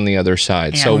the one on the other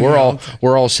side. Yeah. So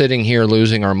we're all sitting here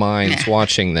losing our minds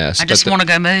watching this. I just want to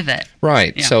go move it.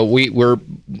 Right. Yeah. So we're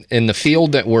in the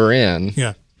field that we're in.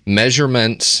 Yeah.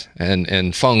 Measurements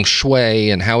and feng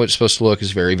shui and how it's supposed to look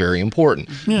is very, very important.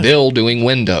 Yeah. Bill doing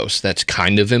windows, that's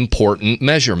kind of important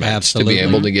measurements to be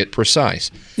able to get precise.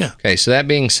 Yeah. Okay, so that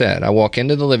being said, I walk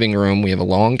into the living room. We have a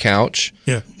long couch.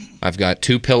 Yeah. I've got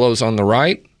 2 pillows on the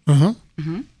right.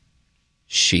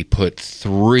 She put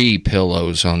 3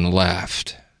 pillows on the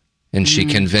left, and she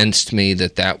convinced me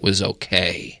that was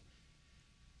okay.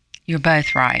 You're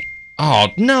both right. Oh,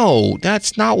 no,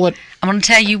 that's not what... I'm going to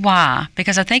tell you why.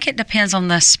 Because I think it depends on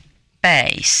the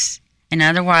space. In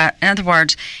other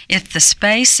words, if the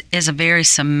space is a very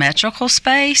symmetrical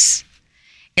space,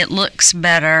 it looks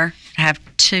better to have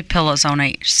 2 pillows on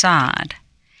each side.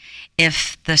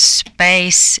 If the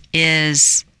space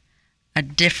is a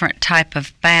different type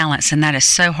of balance, and that is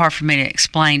so hard for me to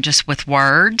explain just with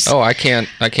words. Oh, I can't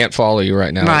follow you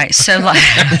right now. Right. So like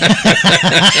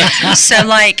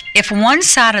if one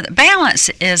side of the balance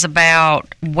is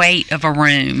about weight of a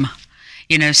room,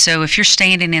 so if you're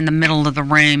standing in the middle of the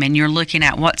room and you're looking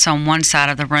at what's on one side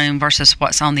of the room versus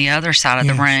what's on the other side of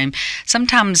the room,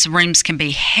 sometimes rooms can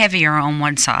be heavier on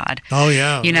one side. Oh,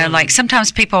 yeah. Like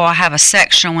sometimes people will have a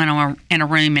section in a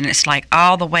room and it's like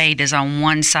all the weight is on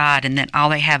one side and then all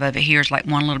they have over here is like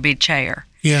one little big chair.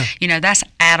 Yeah. That's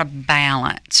out of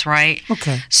balance, right?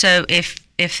 Okay. So if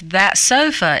that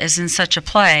sofa is in such a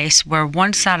place where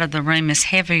one side of the room is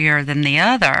heavier than the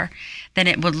other, then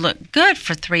it would look good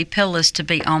for 3 pillows to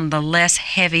be on the less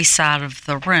heavy side of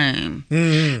the room.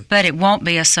 Mm-hmm. But it won't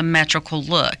be a symmetrical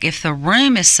look. If the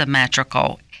room is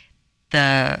symmetrical,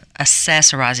 the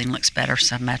accessorizing looks better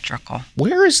symmetrical.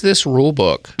 Where is this rule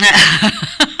book?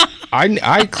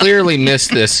 I clearly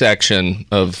missed this section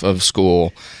of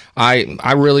school.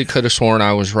 I really could have sworn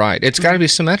I was right. It's got to be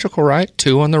symmetrical, right?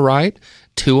 2 on the right,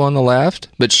 2 on the left.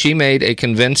 But she made a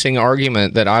convincing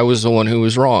argument that I was the one who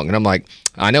was wrong. And I'm like,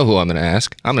 I know who I'm going to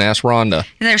ask. I'm going to ask Rhonda.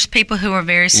 There's people who are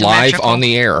very symmetrical. Live on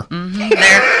the air.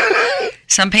 Mm-hmm.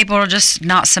 Some people are just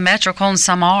not symmetrical and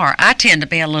some are. I tend to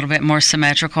be a little bit more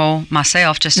symmetrical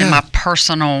myself, just in my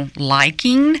personal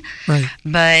liking. Right.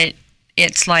 But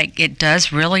it's like it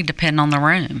does really depend on the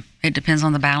room. It depends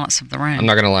on the balance of the room. I'm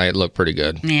not going to lie, it looked pretty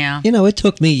good. Yeah. It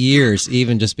took me years,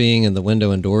 even just being in the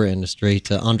window and door industry,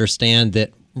 to understand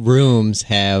that rooms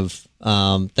have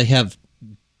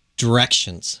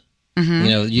directions.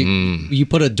 You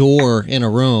put a door in a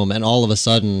room, and all of a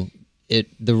sudden,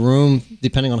 the room,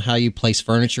 depending on how you place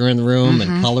furniture in the room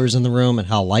and colors in the room and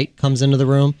how light comes into the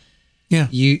room,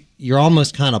 you're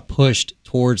almost kind of pushed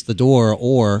towards the door.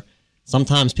 Or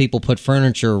sometimes people put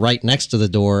furniture right next to the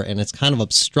door, and it's kind of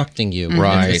obstructing you.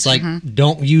 Right. It's like,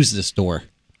 don't use this door.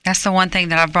 That's the one thing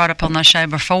that I've brought up on the show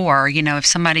before. If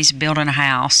somebody's building a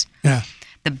house,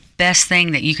 the best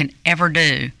thing that you can ever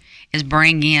do is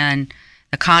bring in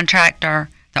the contractor,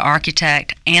 the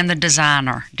architect, and the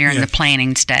designer during the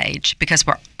planning stage, because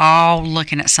we're all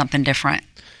looking at something different.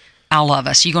 All of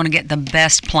us. You're going to get the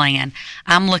best plan.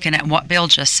 I'm looking at what Bill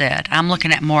just said. I'm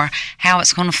looking at more how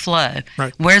it's going to flow,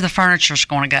 where the furniture's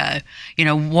going to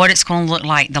go, what it's going to look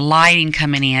like, the lighting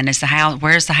coming in,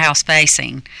 where's the house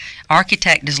facing.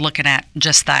 Architect is looking at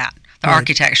just that, the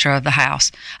architecture of the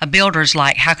house. A builder's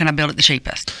like, how can I build it the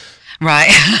cheapest? Right.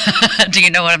 Do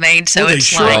you know what I mean? So they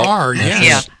sure are, yes.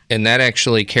 Yeah. And that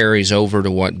actually carries over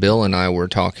to what Bill and I were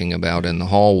talking about in the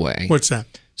hallway. What's that?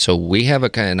 So we have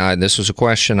this was a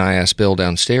question I asked Bill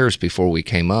downstairs before we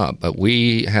came up, but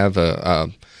we have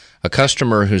a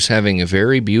customer who's having a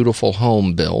very beautiful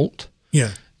home built.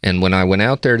 Yeah. And when I went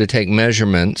out there to take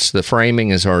measurements, the framing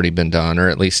has already been done, or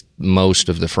at least most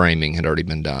of the framing had already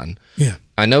been done. Yeah.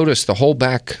 I noticed the whole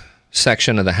back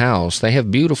section of the house, they have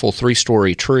beautiful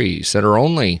 3-story trees that are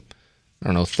only,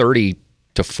 30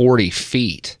 to 40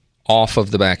 feet off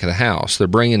of the back of the house. They're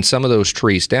bringing some of those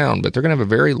trees down, but they're going to have a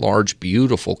very large,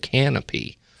 beautiful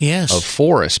canopy of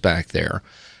forest back there.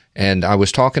 And I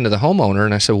was talking to the homeowner,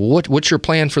 and I said, well, what's your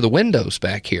plan for the windows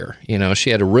back here? She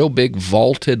had a real big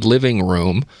vaulted living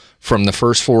room from the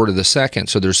first floor to the second,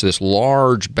 so there's this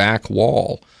large back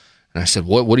wall. And I said,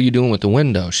 what are you doing with the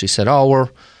windows? She said,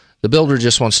 the builder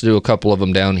just wants to do a couple of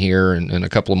them down here and a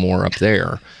couple more up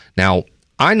there. Now,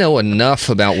 I know enough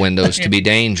about windows to be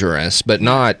dangerous, but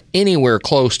not anywhere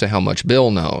close to how much Bill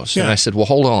knows. Yeah. And I said, well,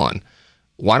 hold on.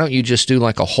 Why don't you just do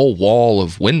like a whole wall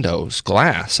of windows,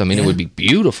 glass? I mean, it would be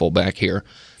beautiful back here.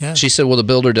 Yeah. She said, well, the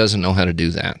builder doesn't know how to do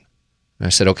that. And I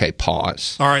said, okay,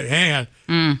 pause. All right, hang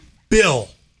on. Bill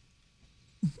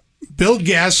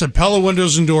Gass at Pella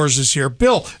Windows and Doors is here.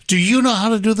 Bill, do you know how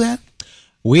to do that?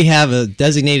 We have a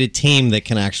designated team that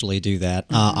can actually do that.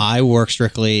 I work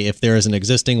strictly, if there is an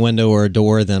existing window or a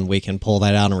door, then we can pull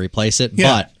that out and replace it.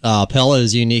 Yeah. But Pella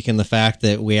is unique in the fact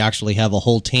that we actually have a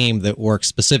whole team that works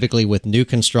specifically with new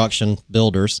construction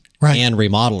builders and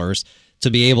remodelers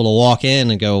to be able to walk in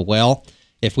and go, well,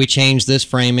 if we change this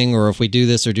framing or if we do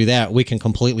this or do that, we can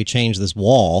completely change this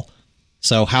wall.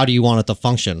 So how do you want it to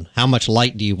function? How much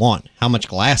light do you want? How much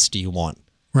glass do you want?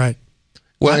 Right.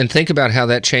 Well, and think about how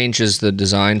that changes the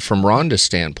design from Rhonda's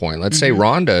standpoint. Let's say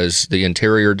Rhonda is the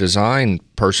interior design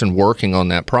person working on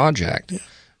that project. Yeah.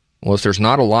 Well, if there's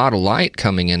not a lot of light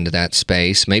coming into that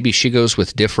space, maybe she goes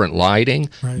with different lighting,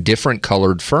 different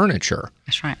colored furniture.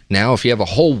 That's right. Now, if you have a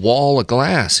whole wall of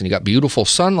glass and you got beautiful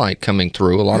sunlight coming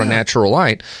through, a lot of natural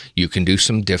light, you can do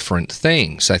some different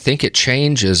things. I think it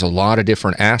changes a lot of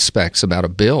different aspects about a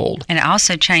build. And it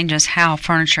also changes how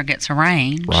furniture gets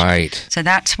arranged. Right. So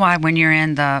that's why when you're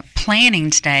in the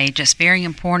planning stage, it's very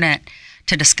important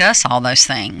to discuss all those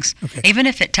things. Okay. Even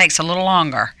if it takes a little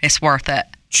longer, it's worth it.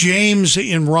 James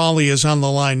in Raleigh is on the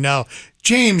line now.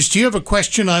 James, do you have a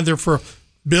question either for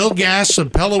Bill Gass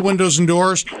of Pella Windows and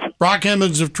Doors, Brock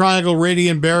Emmons of Triangle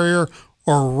Radiant Barrier,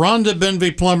 or Rhonda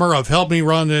Benvie Plummer of Help Me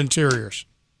Rhonda Interiors?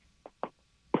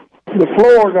 The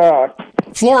floor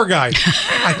guy. Floor guy.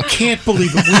 I can't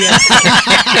believe it.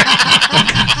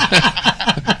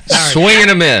 Swing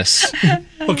and a miss.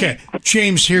 Okay,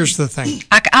 James, here's the thing.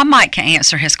 I might can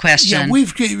answer his question. Yeah,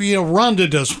 Rhonda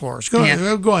does for us. Go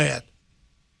ahead.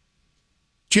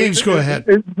 James, go ahead.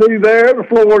 Is he there, the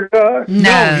floor guy?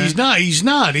 No, he's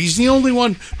not. He's the only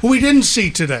one who we didn't see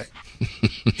today.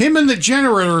 Him and the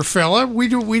generator fella, we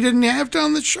didn't have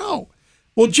on the show.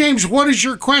 Well, James, what is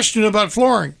your question about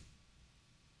flooring?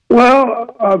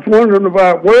 Well, I was wondering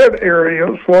about wet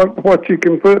areas, what you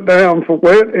can put down for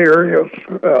wet areas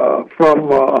from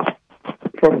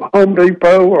Home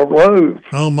Depot or Lowe's.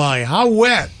 Oh, my. How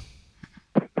wet?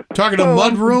 Talking a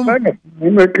mud room?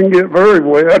 It can get very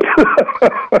wet.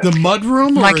 The mud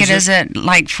room? Is it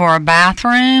like for a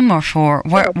bathroom or for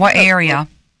what area?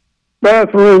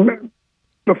 Bathroom,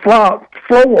 the floor.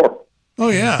 Oh,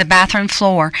 yeah. The bathroom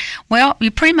floor. Well, you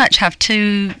pretty much have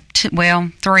three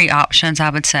options, I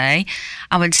would say.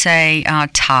 I would say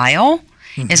tile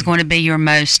is going to be your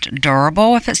most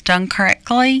durable if it's done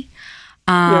correctly.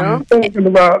 I'm thinking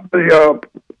about the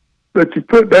that you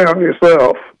put down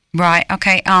yourself. Right.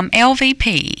 Okay.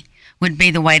 LVP would be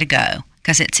the way to go.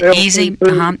 because it's easy.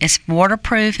 It's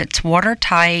waterproof, it's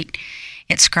watertight,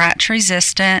 it's scratch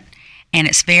resistant, and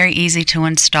it's very easy to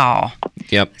install.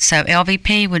 Yep. So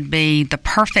LVP would be the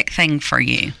perfect thing for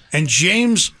you. And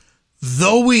James,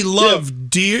 though we love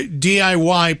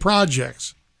DIY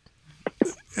projects,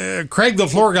 Craig the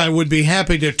floor guy would be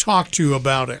happy to talk to you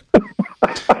about it.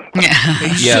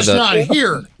 He's just not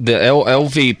here. The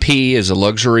LVP is a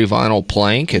luxury vinyl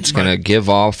plank. It's going to give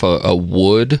off a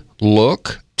wood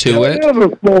look to it. I'm a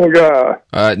small guy.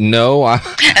 No,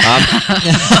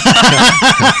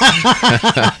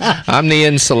 I'm the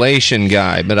insulation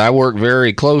guy, but I work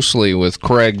very closely with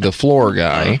Craig, the floor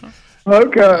guy.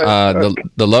 Okay.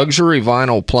 The luxury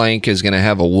vinyl plank is going to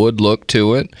have a wood look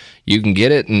to it. You can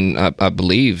get it, and I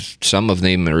believe some of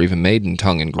them are even made in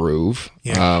tongue and groove.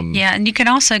 Yeah, and you can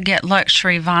also get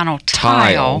luxury vinyl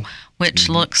tile, which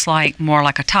looks like more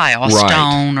like a tile, a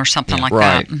stone or something like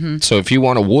that. Mm-hmm. So if you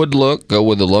want a wood look, go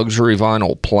with the luxury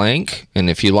vinyl plank. And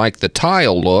if you like the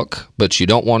tile look, but you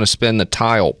don't want to spend the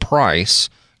tile price,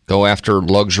 go after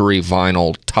luxury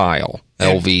vinyl tile,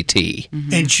 LVT.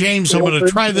 Mm-hmm. And James, I'm going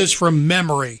to try this from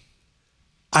memory.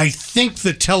 I think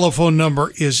the telephone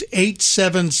number is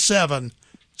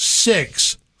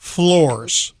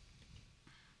 877-6-FLOORS.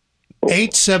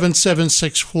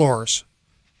 877-6-FLOORS.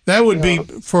 That would be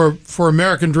for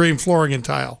American Dream Flooring and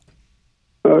Tile.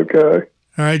 Okay.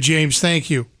 All right, James, thank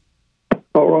you.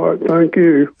 All right, thank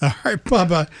you. All right,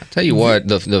 bye-bye. Tell you what,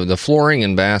 the flooring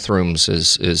in bathrooms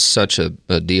is such a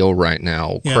deal right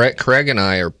now. Yeah. Craig and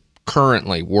I are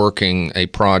currently working a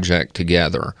project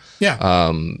together.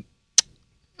 Yeah.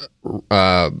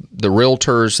 The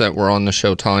realtors that were on the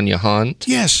show, Tanya Hunt.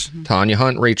 Yes. Tanya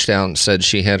Hunt reached out and said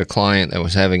she had a client that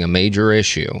was having a major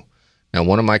issue. Now,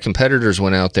 one of my competitors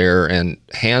went out there and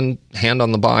hand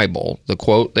on the Bible, the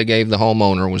quote they gave the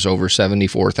homeowner was over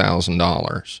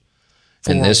 $74,000.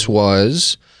 And this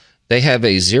was, they have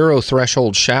a zero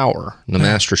threshold shower, the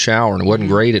master shower, and it wasn't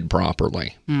graded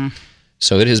properly.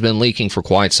 So it has been leaking for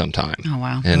quite some time. Oh,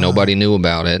 wow. And nobody knew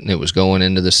about it, and it was going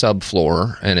into the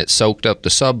subfloor, and it soaked up the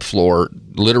subfloor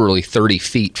literally 30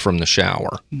 feet from the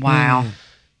shower. Wow.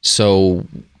 So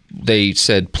they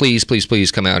said, please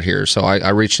come out here. So I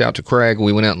reached out to Craig.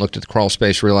 We went out and looked at the crawl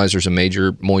space, realized there's a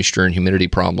major moisture and humidity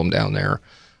problem down there.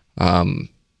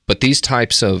 But these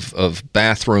types of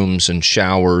bathrooms and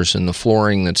showers and the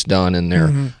flooring that's done in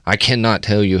there, I cannot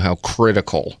tell you how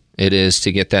critical it is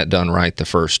to get that done right the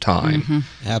first time.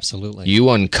 Absolutely. You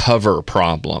uncover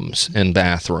problems in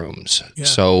bathrooms. Yeah.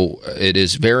 So it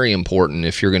is very important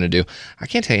if you're going to do, I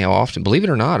can't tell you how often, believe it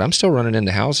or not, I'm still running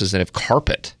into houses that have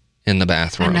carpet in the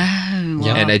bathroom. I know.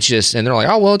 And it's just, and they're like,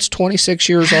 oh, well, it's 26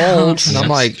 years old. And I'm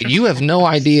like, you have no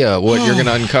idea what you're going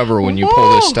to uncover when you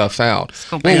pull this stuff out.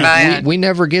 We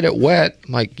never get it wet.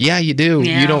 I'm like, yeah, you do.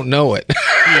 Yeah. You don't know it.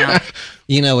 Yeah.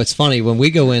 You know, it's funny, when we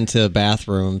go into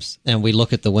bathrooms and we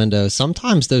look at the windows,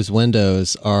 sometimes those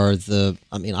windows are I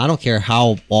don't care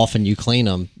how often you clean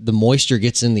them, the moisture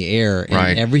gets in the air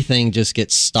and everything just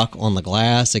gets stuck on the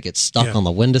glass, it gets stuck on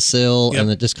the windowsill,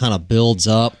 and it just kind of builds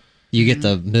up. You get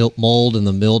the mold and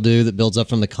the mildew that builds up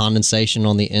from the condensation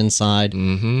on the inside.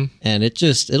 And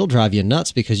it'll drive you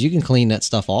nuts because you can clean that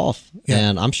stuff off. Yeah.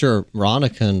 And I'm sure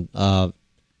Rhonda can, kind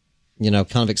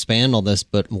of expand on this,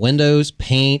 but windows,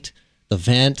 paint, the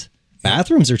vent,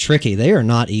 bathrooms are tricky. They are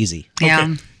not easy. Yeah.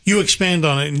 Okay. You expand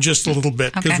on it in just a little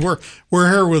bit because we're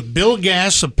here with Bill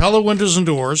Gass of Pella Windows and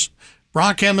Doors,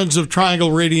 Brock Emmons of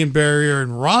Triangle Radiant Barrier,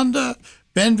 and Rhonda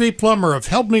Benvie Plummer of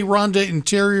Help Me Rhonda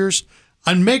Interiors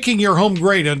on Making Your Home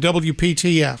Great on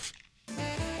WPTF.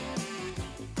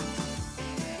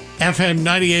 FM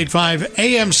 98.5,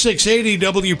 AM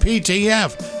 680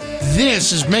 WPTF.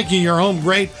 This is Making Your Home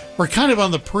Great. We're kind of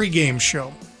on the pregame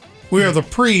show. We are the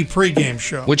pre-pregame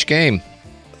show. Which game?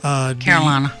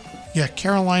 Carolina.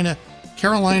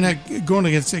 Carolina going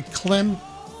against Clemson.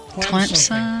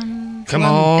 Come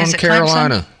on,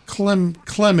 Carolina. Clemming.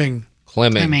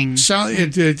 So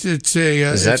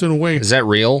it's in a way. Is that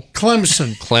real?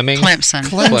 Clemson.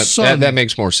 Clemson. That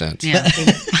makes more sense. Yeah.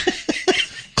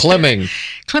 Clemming.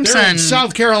 Clemson.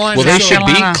 South Carolina. Well, they should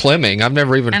beat Clemming. I've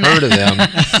never even heard of them.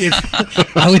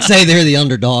 I would say they're the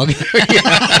underdog.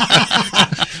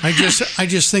 I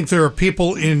just think there are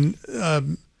people in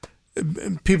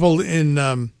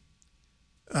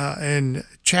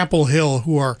Chapel Hill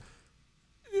who are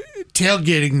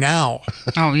tailgating now.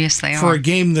 Oh, yes, they are. For a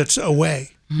game that's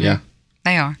away. Yeah.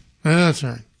 They are. That's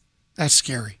right. That's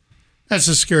scary. That's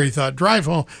a scary thought. Drive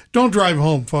home. Don't drive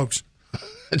home, folks.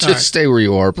 Just stay where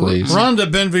you are, please. Rhonda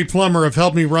Benvie Plummer of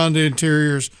Help Me Rhonda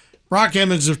Interiors, Brock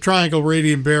Emmons of Triangle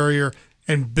Radiant Barrier,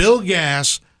 and Bill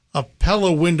Gass of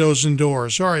Pella windows and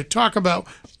doors. All right, talk about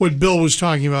what Bill was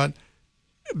talking about.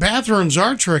 Bathrooms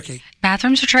are tricky.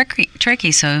 Bathrooms are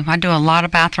tricky. So I do a lot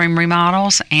of bathroom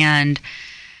remodels, and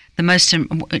the most,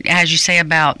 as you say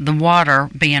about the water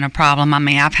being a problem, I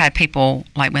mean, I've had people,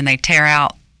 like when they tear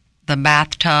out the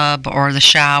bathtub or the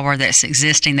shower that's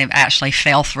existing, they've actually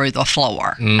fell through the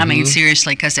floor. I mean,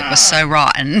 seriously, because it was so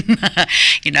rotten,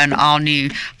 and all new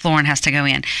flooring has to go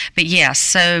in. But yes,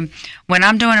 so when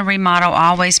I'm doing a remodel, I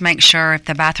always make sure if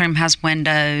the bathroom has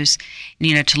windows,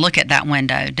 to look at that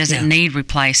window. Does it need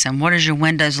replacing? What does your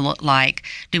windows look like?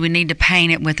 Do we need to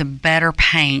paint it with a better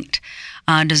paint?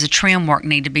 Does the trim work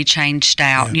need to be changed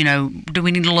out? Do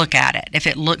we need to look at it if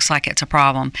it looks like it's a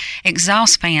problem?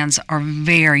 Exhaust fans are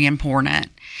very important,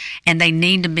 and they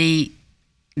need to be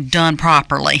done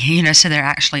properly, so they're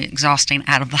actually exhausting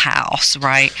out of the house,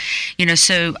 right?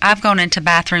 So I've gone into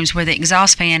bathrooms where the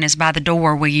exhaust fan is by the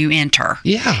door where you enter.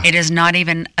 Yeah. It is not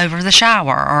even over the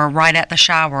shower or right at the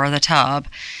shower or the tub.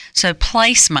 So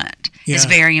placement is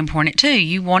very important too.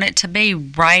 You want it to be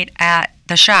right at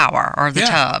the shower or the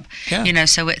tub,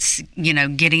 so it's,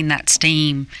 getting that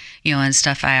steam, and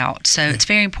stuff out. So it's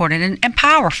very important and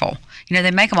powerful.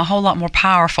 They make them a whole lot more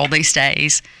powerful these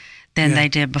days than they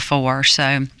did before.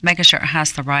 So making sure it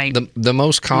has the right. The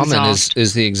most common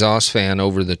is the exhaust fan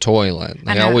over the toilet.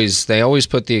 They always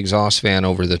put the exhaust fan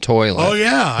over the toilet. Oh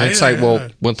yeah, and it's well,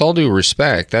 with all due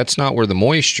respect, that's not where the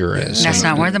moisture is. That's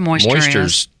not where the moisture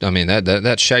is. I mean,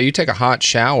 that shower. You take a hot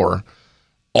shower,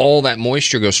 all that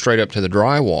moisture goes straight up to the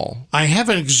drywall. I have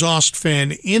an exhaust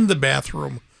fan in the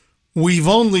bathroom. We've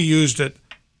only used it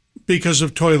because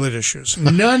of toilet issues.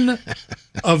 None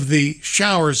of the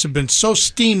showers have been so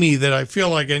steamy that I feel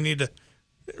like I need to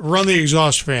run the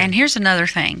exhaust fan. And here's another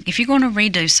thing. If you're going to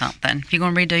redo something, if you're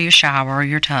going to redo your shower or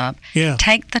your tub,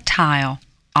 take the tile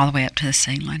all the way up to the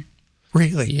ceiling.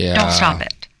 Really? Yeah. Don't stop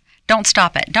it. Don't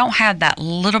stop it. Don't have that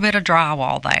little bit of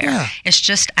drywall there. Yeah. It's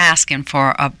just asking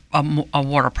for a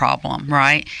water problem,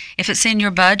 right? If it's in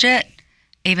your budget,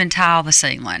 even tile the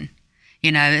ceiling.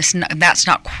 That's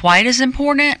not quite as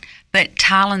important, but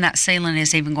tiling that ceiling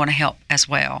is even going to help as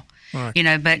well.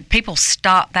 Right. But people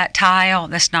stop that tile.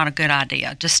 That's not a good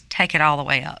idea. Just take it all the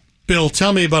way up. Bill,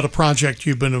 tell me about a project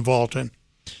you've been involved in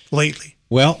lately.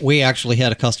 Well, we actually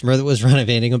had a customer that was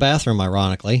renovating a bathroom,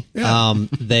 ironically. Yeah.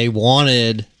 They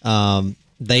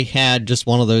had just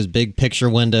one of those big picture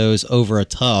windows over a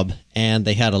tub, and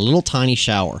they had a little tiny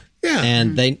shower. Yeah.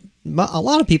 And a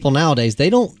lot of people nowadays, they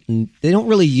don't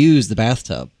really use the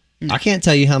bathtub. I can't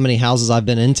tell you how many houses I've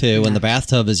been into when the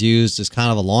bathtub is used as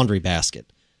kind of a laundry basket.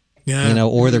 Yeah.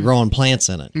 Or they're growing plants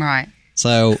in it. Right.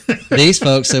 So these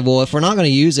folks said, well, if we're not going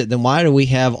to use it, then why do we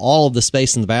have all of the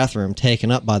space in the bathroom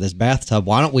taken up by this bathtub?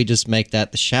 Why don't we just make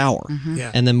that the shower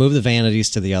and then move the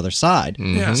vanities to the other side?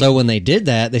 Yeah. So when they did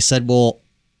that, they said, well,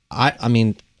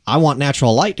 I want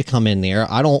natural light to come in there.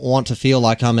 I don't want to feel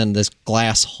like I'm in this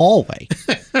glass hallway.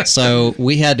 So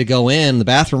we had to go in. The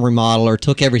bathroom remodeler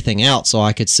took everything out so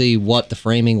I could see what the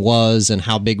framing was and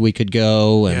how big we could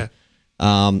go.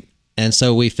 And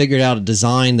so we figured out a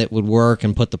design that would work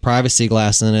and put the privacy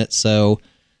glass in it. So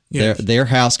their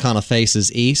house kind of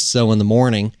faces east. So in the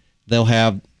morning, they'll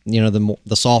have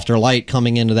the softer light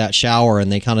coming into that shower,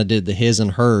 and they kind of did the his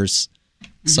and hers.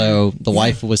 So the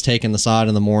wife was taking the side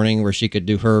in the morning where she could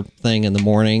do her thing in the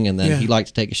morning, and then he liked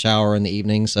to take a shower in the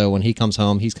evening. So when he comes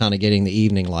home, he's kind of getting the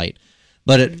evening light.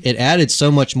 But it added so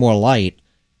much more light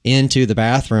into the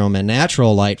bathroom, and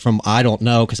natural light from, I don't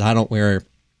know, because I don't wear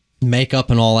makeup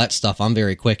and all that stuff. I'm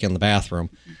very quick in the bathroom.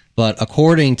 But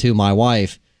according to my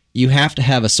wife, you have to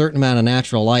have a certain amount of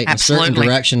natural light in a certain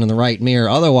direction in the right mirror.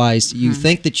 Otherwise, you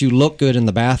think that you look good in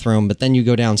the bathroom, but then you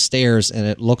go downstairs and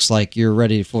it looks like you're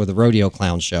ready for the rodeo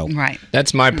clown show. Right.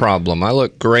 That's my problem. I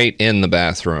look great in the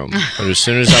bathroom, but as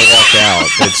soon as I walk out,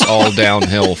 it's all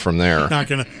downhill from there. I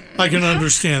can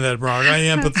understand that, Brock. I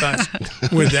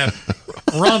empathize with that.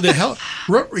 Rhonda,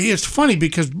 it's funny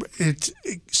because it's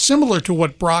similar to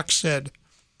what Brock said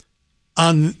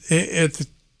at the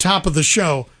top of the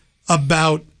show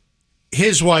about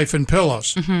his wife and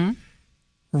pillows. Mm-hmm.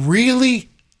 Really,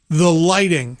 the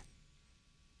lighting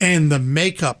and the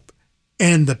makeup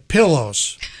and the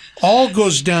pillows all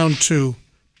goes down to,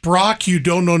 Brock, you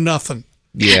don't know nothing.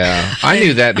 Yeah, I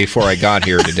knew that before I got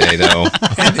here today, though.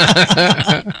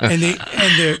 and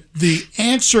the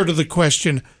answer to the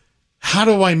question, how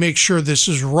do I make sure this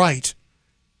is right,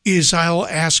 is I'll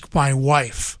ask my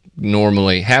wife.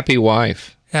 Normally, happy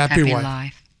wife. Happy wife.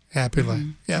 Life. Happy life.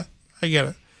 Yeah, I get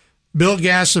it. Bill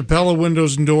Gass of Pella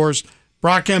Windows and Doors,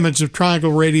 Brock Emmons of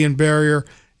Triangle Radiant Barrier,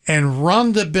 and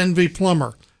Rhonda Benvie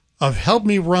Plummer of Help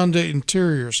Me Rhonda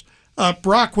Interiors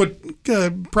Brock, what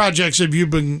projects have you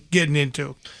been getting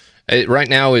into? Right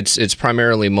now, it's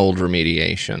primarily mold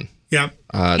remediation. Yep.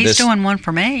 He's doing one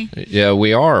for me. Yeah,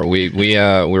 we are.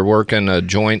 We're working a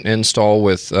joint install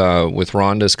with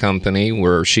Rhonda's company,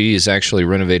 where she's actually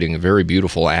renovating a very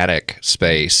beautiful attic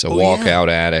space, a walkout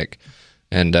attic,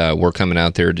 and we're coming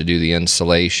out there to do the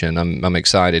installation. I'm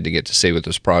excited to get to see what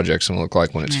this project's going to look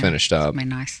like when it's finished up. It'll be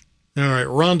nice. All right,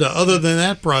 Rhonda. Other than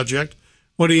that project,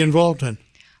 what are you involved in?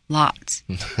 Lots.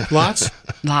 Lots.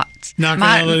 Knocking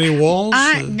out any walls?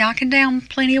 Knocking down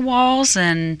plenty of walls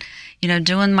and.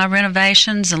 Doing my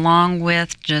renovations along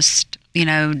with just,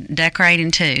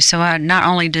 decorating too. So I not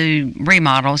only do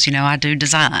remodels, I do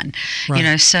design.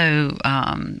 Right. So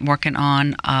working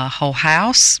on a whole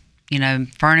house,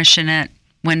 furnishing it,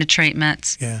 window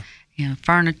treatments,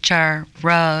 furniture,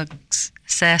 rugs,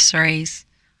 accessories,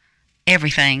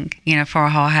 everything, for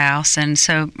a whole house. And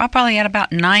so I probably had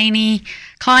about 90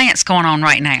 clients going on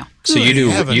right now. So you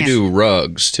do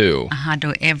rugs too? I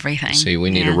do everything. See,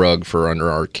 we need a rug for under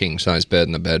our king size bed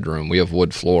in the bedroom. We have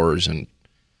wood floors, and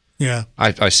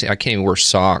I can't even wear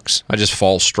socks. I just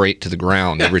fall straight to the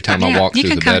ground every time I walk through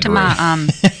the bedroom.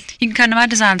 You can come to my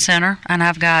design center, and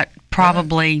I've got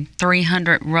probably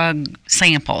 300 rug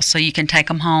samples, so you can take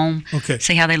them home,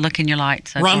 see how they look in your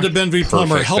lights. Rhonda Benvie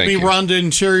Plummer. Help Me Rhonda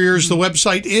Interiors. The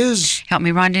website is?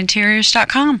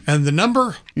 HelpMeRhondaInteriors.com. And the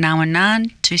number?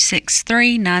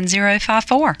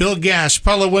 919-263-9054. Bill Gass,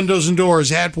 Pella Windows and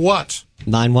Doors at what?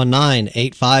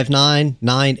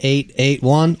 919-859-9881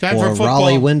 or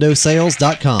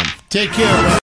RaleighWindowsales.com. Take care.